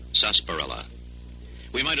 except sarsaparilla.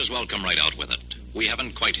 We might as well come right out with it. We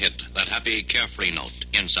haven't quite hit that happy, carefree note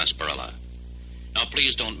in sarsaparilla. Now,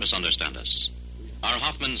 please don't misunderstand us. Our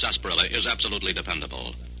Hoffman sarsaparilla is absolutely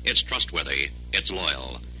dependable. It's trustworthy, it's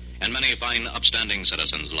loyal, and many fine, upstanding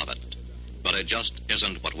citizens love it. But it just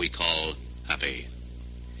isn't what we call happy.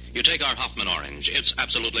 You take our Hoffman orange, it's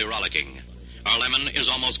absolutely rollicking. Our lemon is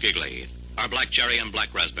almost giggly. Our black cherry and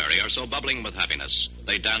black raspberry are so bubbling with happiness,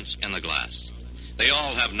 they dance in the glass. They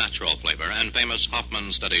all have natural flavor and famous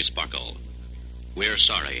Hoffman steady sparkle. We're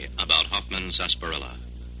sorry about Hoffman sarsaparilla.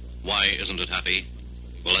 Why isn't it happy?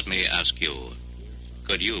 Well, let me ask you.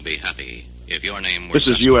 Could you be happy if your name were This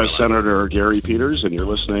is sarsaparilla? U.S. Senator Gary Peters, and you're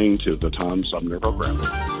listening to the Tom Sumner Program.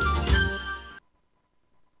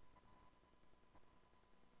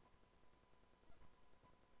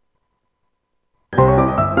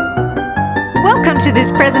 Welcome to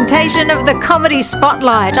this presentation of the Comedy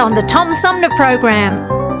Spotlight on the Tom Sumner Program.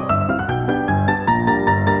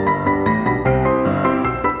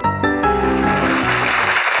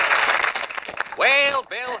 Well,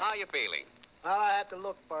 Bill, how you feeling? Well, I have to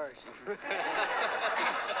look first.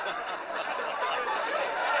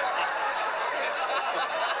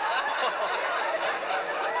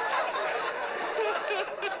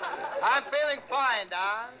 I'm feeling fine,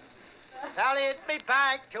 Don. Valiant me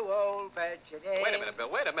back to old Virginia. Wait a minute, Bill.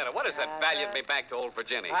 Wait a minute. What is that valiant me back to old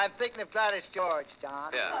Virginia? I'm thinking of Gladys George,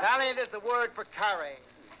 Don. Yeah. Valiant is the word for courage.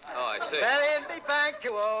 Oh, I see. Valiant me back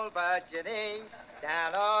to old Virginia.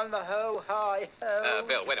 Down on the ho-ho.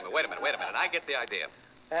 Bill, wait a minute. I get the idea.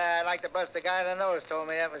 I'd like to bust the guy in the nose told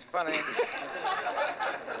me that was funny.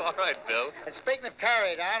 All right, Bill. And speaking of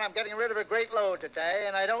courage, Don, I'm getting rid of a great load today,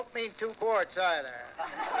 and I don't mean 2 quarts either.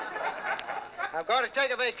 I'm going to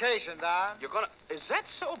take a vacation, Don. You're going to... Is that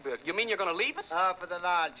so, Bill? You mean you're going to leave us? Oh, for the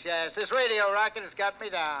nonce, yes. This radio racket has got me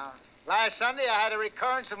down. Last Sunday, I had a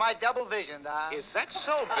recurrence of my double vision, Don. Is that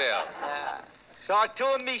so, Bill? Yeah. Saw 2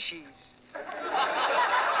 Amishis.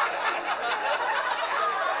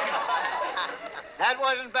 That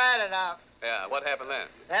wasn't bad enough. Yeah, what happened then?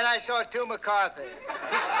 Then I saw 2 McCarthy.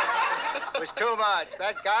 It was too much.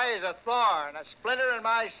 That guy is a thorn, a splinter in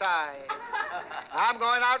my side. I'm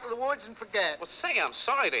going out to the woods and forget. Well, say, I'm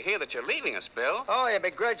sorry to hear that you're leaving us, Bill. Oh, you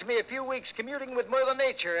begrudge me a few weeks commuting with Mother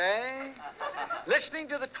Nature, eh? Listening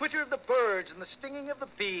to the twitter of the birds and the stinging of the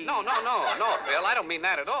bees. No, Bill. I don't mean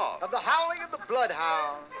that at all. Of the howling of the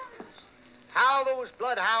bloodhounds. How those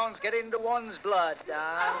bloodhounds get into one's blood,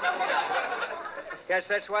 Don. Guess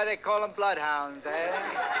that's why they call them bloodhounds, eh?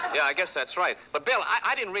 Yeah, I guess that's right. But, Bill,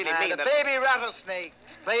 I didn't really mean the that... baby rattlesnakes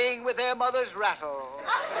playing with their mother's rattle.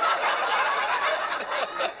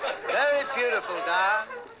 Very beautiful, Don.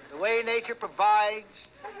 The way nature provides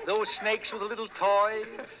those snakes with little toys.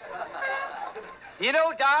 You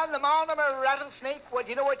know, Don, the mom of a rattlesnake,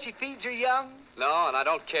 you know what she feeds her young? No, and I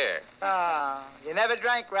don't care. You never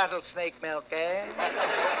drank rattlesnake milk, eh?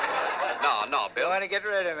 No, Bill. You want to get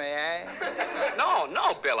rid of me, eh? No,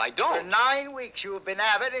 Bill, I don't. For 9 weeks you have been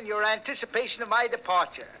avid in your anticipation of my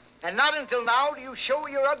departure. And not until now do you show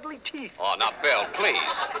your ugly teeth. Oh, now, Bill, please.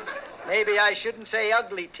 Maybe I shouldn't say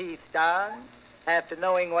ugly teeth, Don, after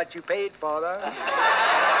knowing what you paid for them.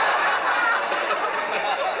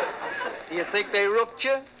 Do you think they rooked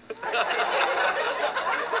you?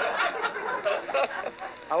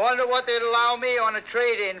 I wonder what they'd allow me on a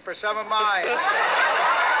trade-in for some of mine.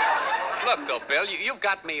 Look, though, Bill, you've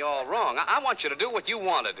got me all wrong. I want you to do what you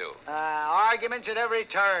want to do. Arguments at every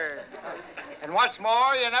turn. And what's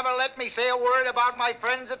more, you never let me say a word about my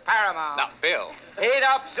friends at Paramount. Now, Bill.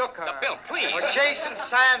 Adolf Zucker. Now, Bill, please. Or Jason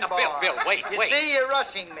Sanborn. Now, Bill, wait. You see, you're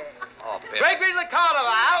rushing me. Oh, Bill. Gregory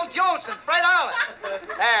LaCordova, Al Jolson, Fred Allen.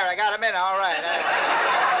 There, I got him in, all right.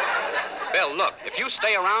 Bill, look, if you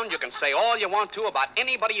stay around, you can say all you want to about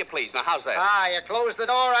anybody you please. Now, how's that? You close the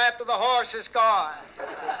door after the horse is gone.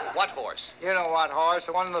 What horse? You know what horse,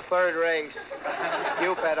 the one in the third race.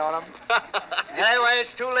 You bet on him. Anyway,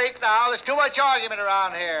 it's too late now. There's too much argument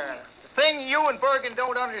around here. The thing you and Bergen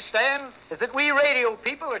don't understand is that we radio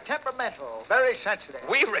people are temperamental, very sensitive.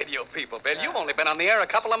 We radio people, Bill. You've only been on the air a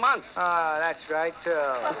couple of months. That's right, too.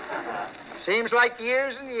 Seems like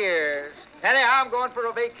years and years. Anyhow, I'm going for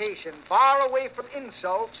a vacation, far away from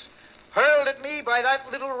insults hurled at me by that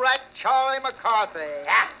little rat, Charlie McCarthy.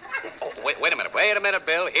 Oh, wait a minute,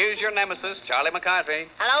 Bill. Here's your nemesis, Charlie McCarthy.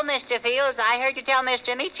 Hello, Mr. Fields. I heard you tell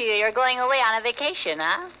Mr. Michie you're going away on a vacation,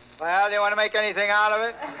 huh? Well, do you want to make anything out of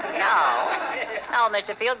it? No,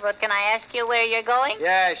 Mr. Fields, but can I ask you where you're going?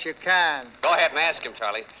 Yes, you can. Go ahead and ask him,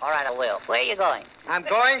 Charlie. All right, I will. Where are you going? I'm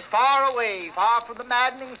going far away, far from the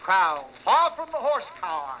maddening crowd, far from the horse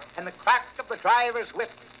car and the crack of the driver's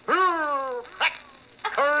whip. Crack!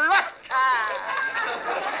 Crack!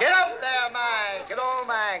 Get up there, Mag. Good old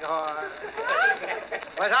Mag horse.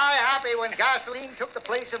 Was I happy when gasoline took the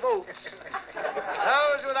place of oats?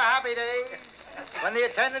 Those were the happy days when the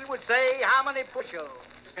attendant would say, how many bushels?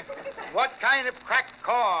 What kind of cracked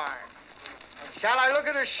corn? And shall I look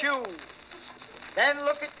at her shoes? Then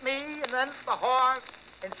look at me and then at the horse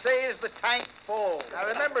and say, is the tank full? Now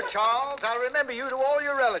remember, Charles, I'll remember you to all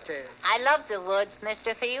your relatives. I love the woods,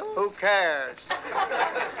 Mr. Fields. Who cares?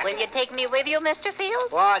 Will you take me with you, Mr.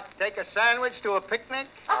 Fields? What, take a sandwich to a picnic?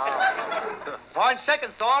 On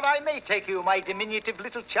second thought, I may take you, my diminutive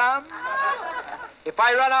little chum. If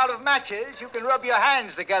I run out of matches, you can rub your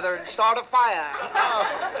hands together and start a fire. Oh,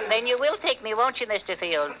 then you will take me, won't you, Mr.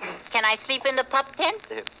 Fields? Can I sleep in the pup tent?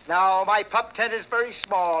 No, my pup tent is very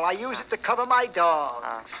small. I use it to cover my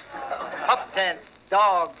dogs. Pup tent,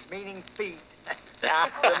 dogs, meaning feet.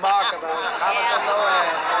 Remarkable.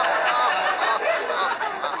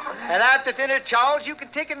 And after dinner, Charles, you can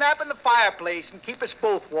take a nap in the fireplace and keep us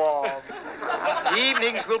both warm. The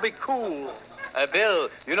evenings will be cool. Bill,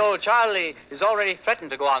 you know Charlie is already threatened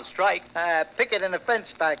to go on strike. Picket in the fence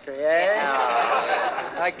factory, eh?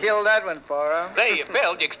 I killed that one for him. Say,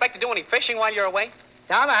 Bill, do you expect to do any fishing while you're away?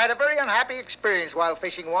 Don, I had a very unhappy experience while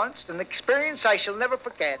fishing once, an experience I shall never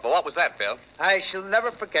forget. Well, what was that, Bill? I shall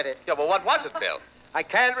never forget it. Yeah, well, what was it, Bill? I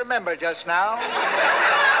can't remember just now.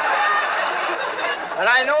 But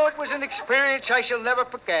I know it was an experience I shall never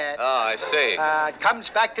forget. Oh, I see. It comes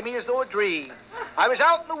back to me as though a dream. I was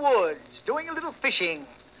out in the woods doing a little fishing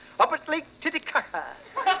up at Lake Titicaca.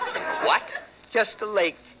 What? Just a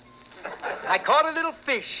lake. I caught a little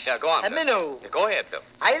fish. Yeah, go on, A Bill. minnow. Yeah, go ahead, Bill.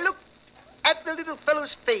 I looked at the little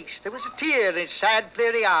fellow's face. There was a tear in his sad,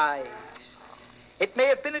 bleary eyes. It may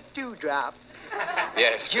have been a dewdrop.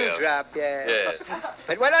 Yes, Bill. Dewdrop, yes. Yes.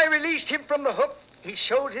 But when I released him from the hook, he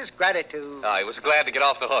showed his gratitude. Oh, he was glad to get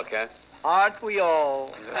off the hook, huh? Aren't we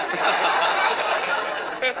all?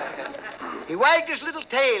 He wagged his little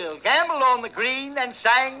tail, gambled on the green, and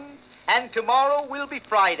sang, and tomorrow will be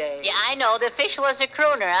Friday. Yeah, I know. The fish was a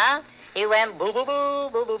crooner, huh? He went boo-boo-boo,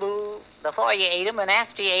 boo-boo-boo before you ate him, and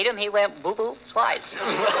after you ate him, he went boo-boo twice.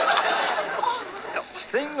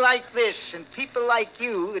 Things like this and people like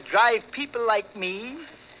you that drive people like me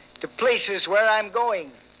to places where I'm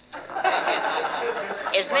going.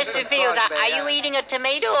 Is Mr. Fields, are you eating a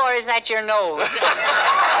tomato, or is that your nose?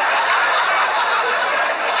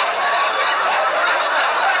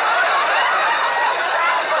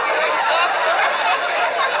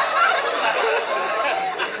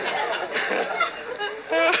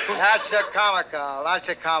 Not so comical. Not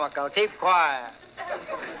so comical. Keep quiet.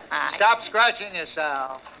 Stop scratching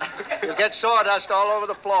yourself. You'll get sawdust all over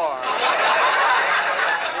the floor.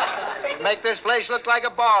 Make this place look like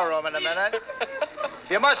a barroom in a minute.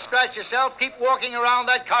 If you must scratch yourself, keep walking around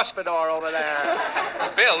that cuspidor over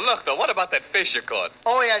there. Bill, look, though. What about that fish you caught?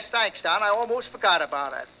 Oh, yes, thanks, Don. I almost forgot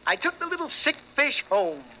about it. I took the little sick fish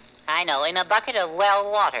home. I know, in a bucket of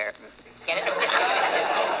well water. Get it?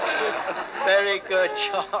 Very good,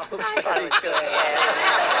 Charles. Very good.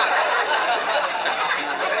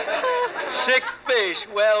 Sick fish,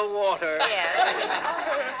 well water.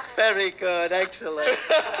 Yeah. Very good, excellent.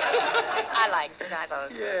 I like it.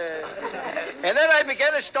 Yeah. And then I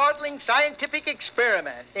began a startling scientific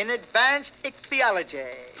experiment in advanced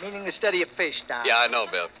ichthyology, meaning the study of fish, Don. Yeah, I know,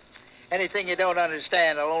 Bill. Anything you don't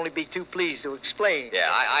understand, I'll only be too pleased to explain.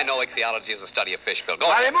 Yeah, I know ichthyology is a study of fish, Bill. Go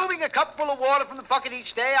By ahead. removing a cupful of water from the bucket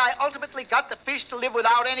each day, I ultimately got the fish to live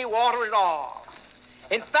without any water at all.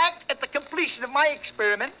 In fact, at the completion of my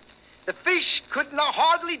experiment, the fish could not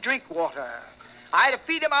hardly drink water. I had to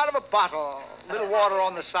feed him out of a bottle, little water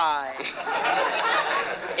on the side.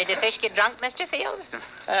 Did the fish get drunk, Mr. Fields?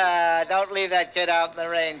 Don't leave that kid out in the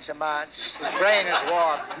rain so much. His brain is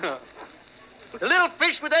warped. The little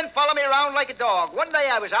fish would then follow me around like a dog. One day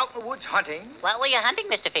I was out in the woods hunting. What were you hunting,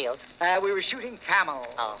 Mr. Fields? We were shooting camels.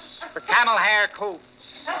 Oh. For camel hair coats.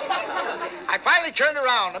 I finally turned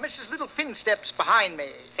around, and Mrs. Little Finsteps behind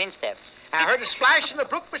me. Finsteps? I heard a splash in the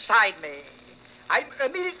brook beside me. I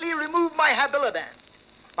immediately removed my habiliment,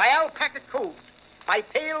 my alpaca coat, my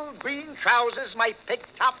pale green trousers, my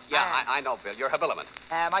peg-top hat. Yeah, I know, Bill. Your habiliment.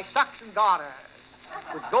 My socks and garters,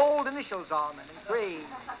 with gold initials on them in green.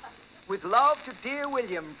 With love to dear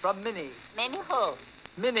William from Minnie. Minnie who?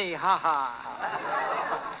 Minnie, ha-ha.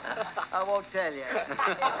 I won't tell you.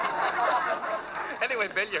 Anyway,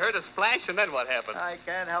 Bill, you heard a splash, and then what happened? I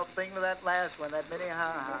can't help thinking of that last one, that Minnie,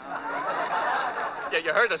 ha-ha. Yeah,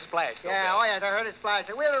 you heard a splash. Yeah, oh, yes, I heard a splash.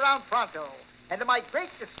 I wheeled around pronto. And to my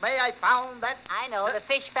great dismay, I found that... I know, the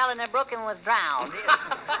fish fell in the brook and was drowned.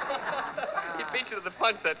 You beat you to the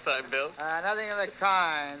punch that time, Bill. Nothing of the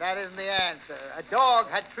kind. That isn't the answer. A dog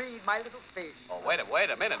had treed my little fish. Oh, wait a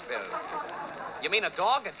minute, Bill. You mean a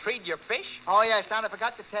dog had treed your fish? Oh, yes, Don, I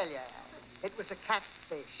forgot to tell you. It was a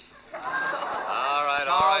catfish. All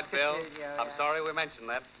right, Bill. I'm sorry we mentioned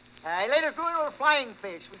that. I later grew into a flying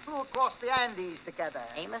fish. We flew across the Andes together.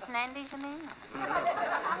 Amos and Andes, you mean?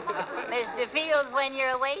 Mr. Fields, when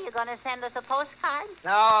you're away, you're going to send us a postcard?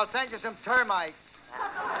 No, I'll send you some termites. I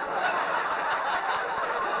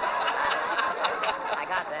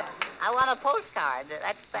got that. I want a postcard.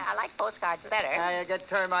 I like postcards better. You get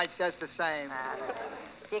termites just the same.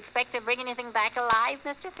 Do you expect to bring anything back alive,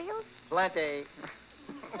 Mr. Fields? Plenty.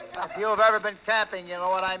 If you've ever been camping, you know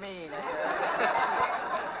what I mean.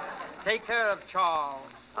 Take care of Charles.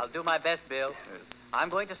 I'll do my best, Bill. I'm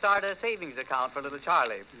going to start a savings account for little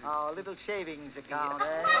Charlie. Oh, a little savings account,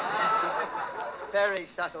 eh? Very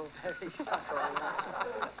subtle, very subtle.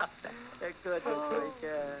 Good,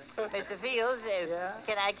 Mr. Fields,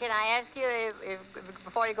 can I ask you, if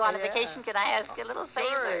before you go on a vacation, can I ask you a little favor?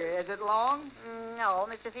 Sure. Is it long? No,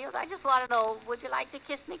 Mr. Fields, I just want to know, would you like to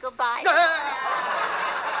kiss me goodbye?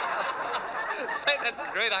 Hey, that's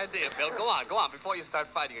a great idea, Bill. Go on, before you start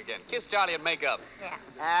fighting again. Kiss Charlie and make up. Yeah.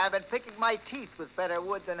 I've been picking my teeth with better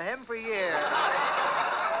wood than him for years.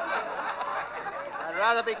 I'd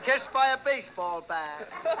rather be kissed by a baseball bat.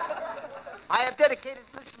 I have dedicated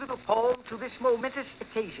this little poem to this momentous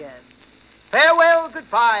occasion. Farewell,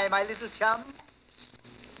 goodbye, my little chum.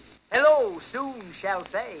 Hello, soon shall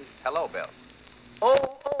say. Hello, Bill.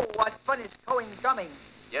 Oh, what fun is going, coming.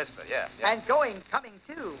 Yes, Bill, yeah. And going, coming,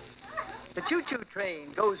 too. The choo-choo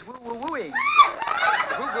train goes woo-woo-wooing.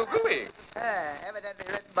 Woo-woo-wooing? Evidently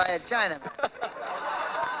written by a Chinaman.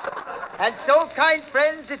 And so, kind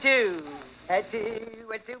friends, adieu. Adieu,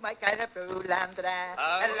 my kind of fool. Well, we'll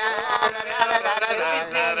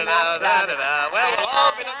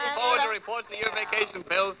all be looking forward to reports of your vacation,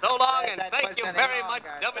 Bill. So long, and thank you very much,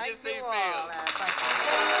 W.C. Fields.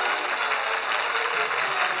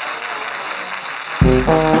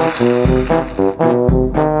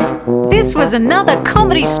 This was another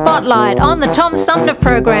comedy spotlight on the Tom Sumner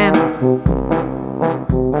Program.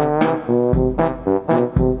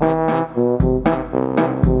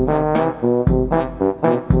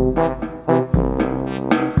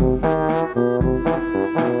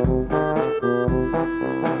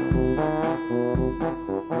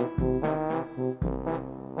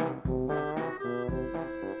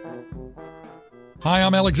 Hi,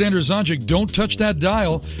 I'm Alexander Zonjic. Don't touch that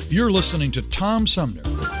dial. You're listening to Tom Sumner.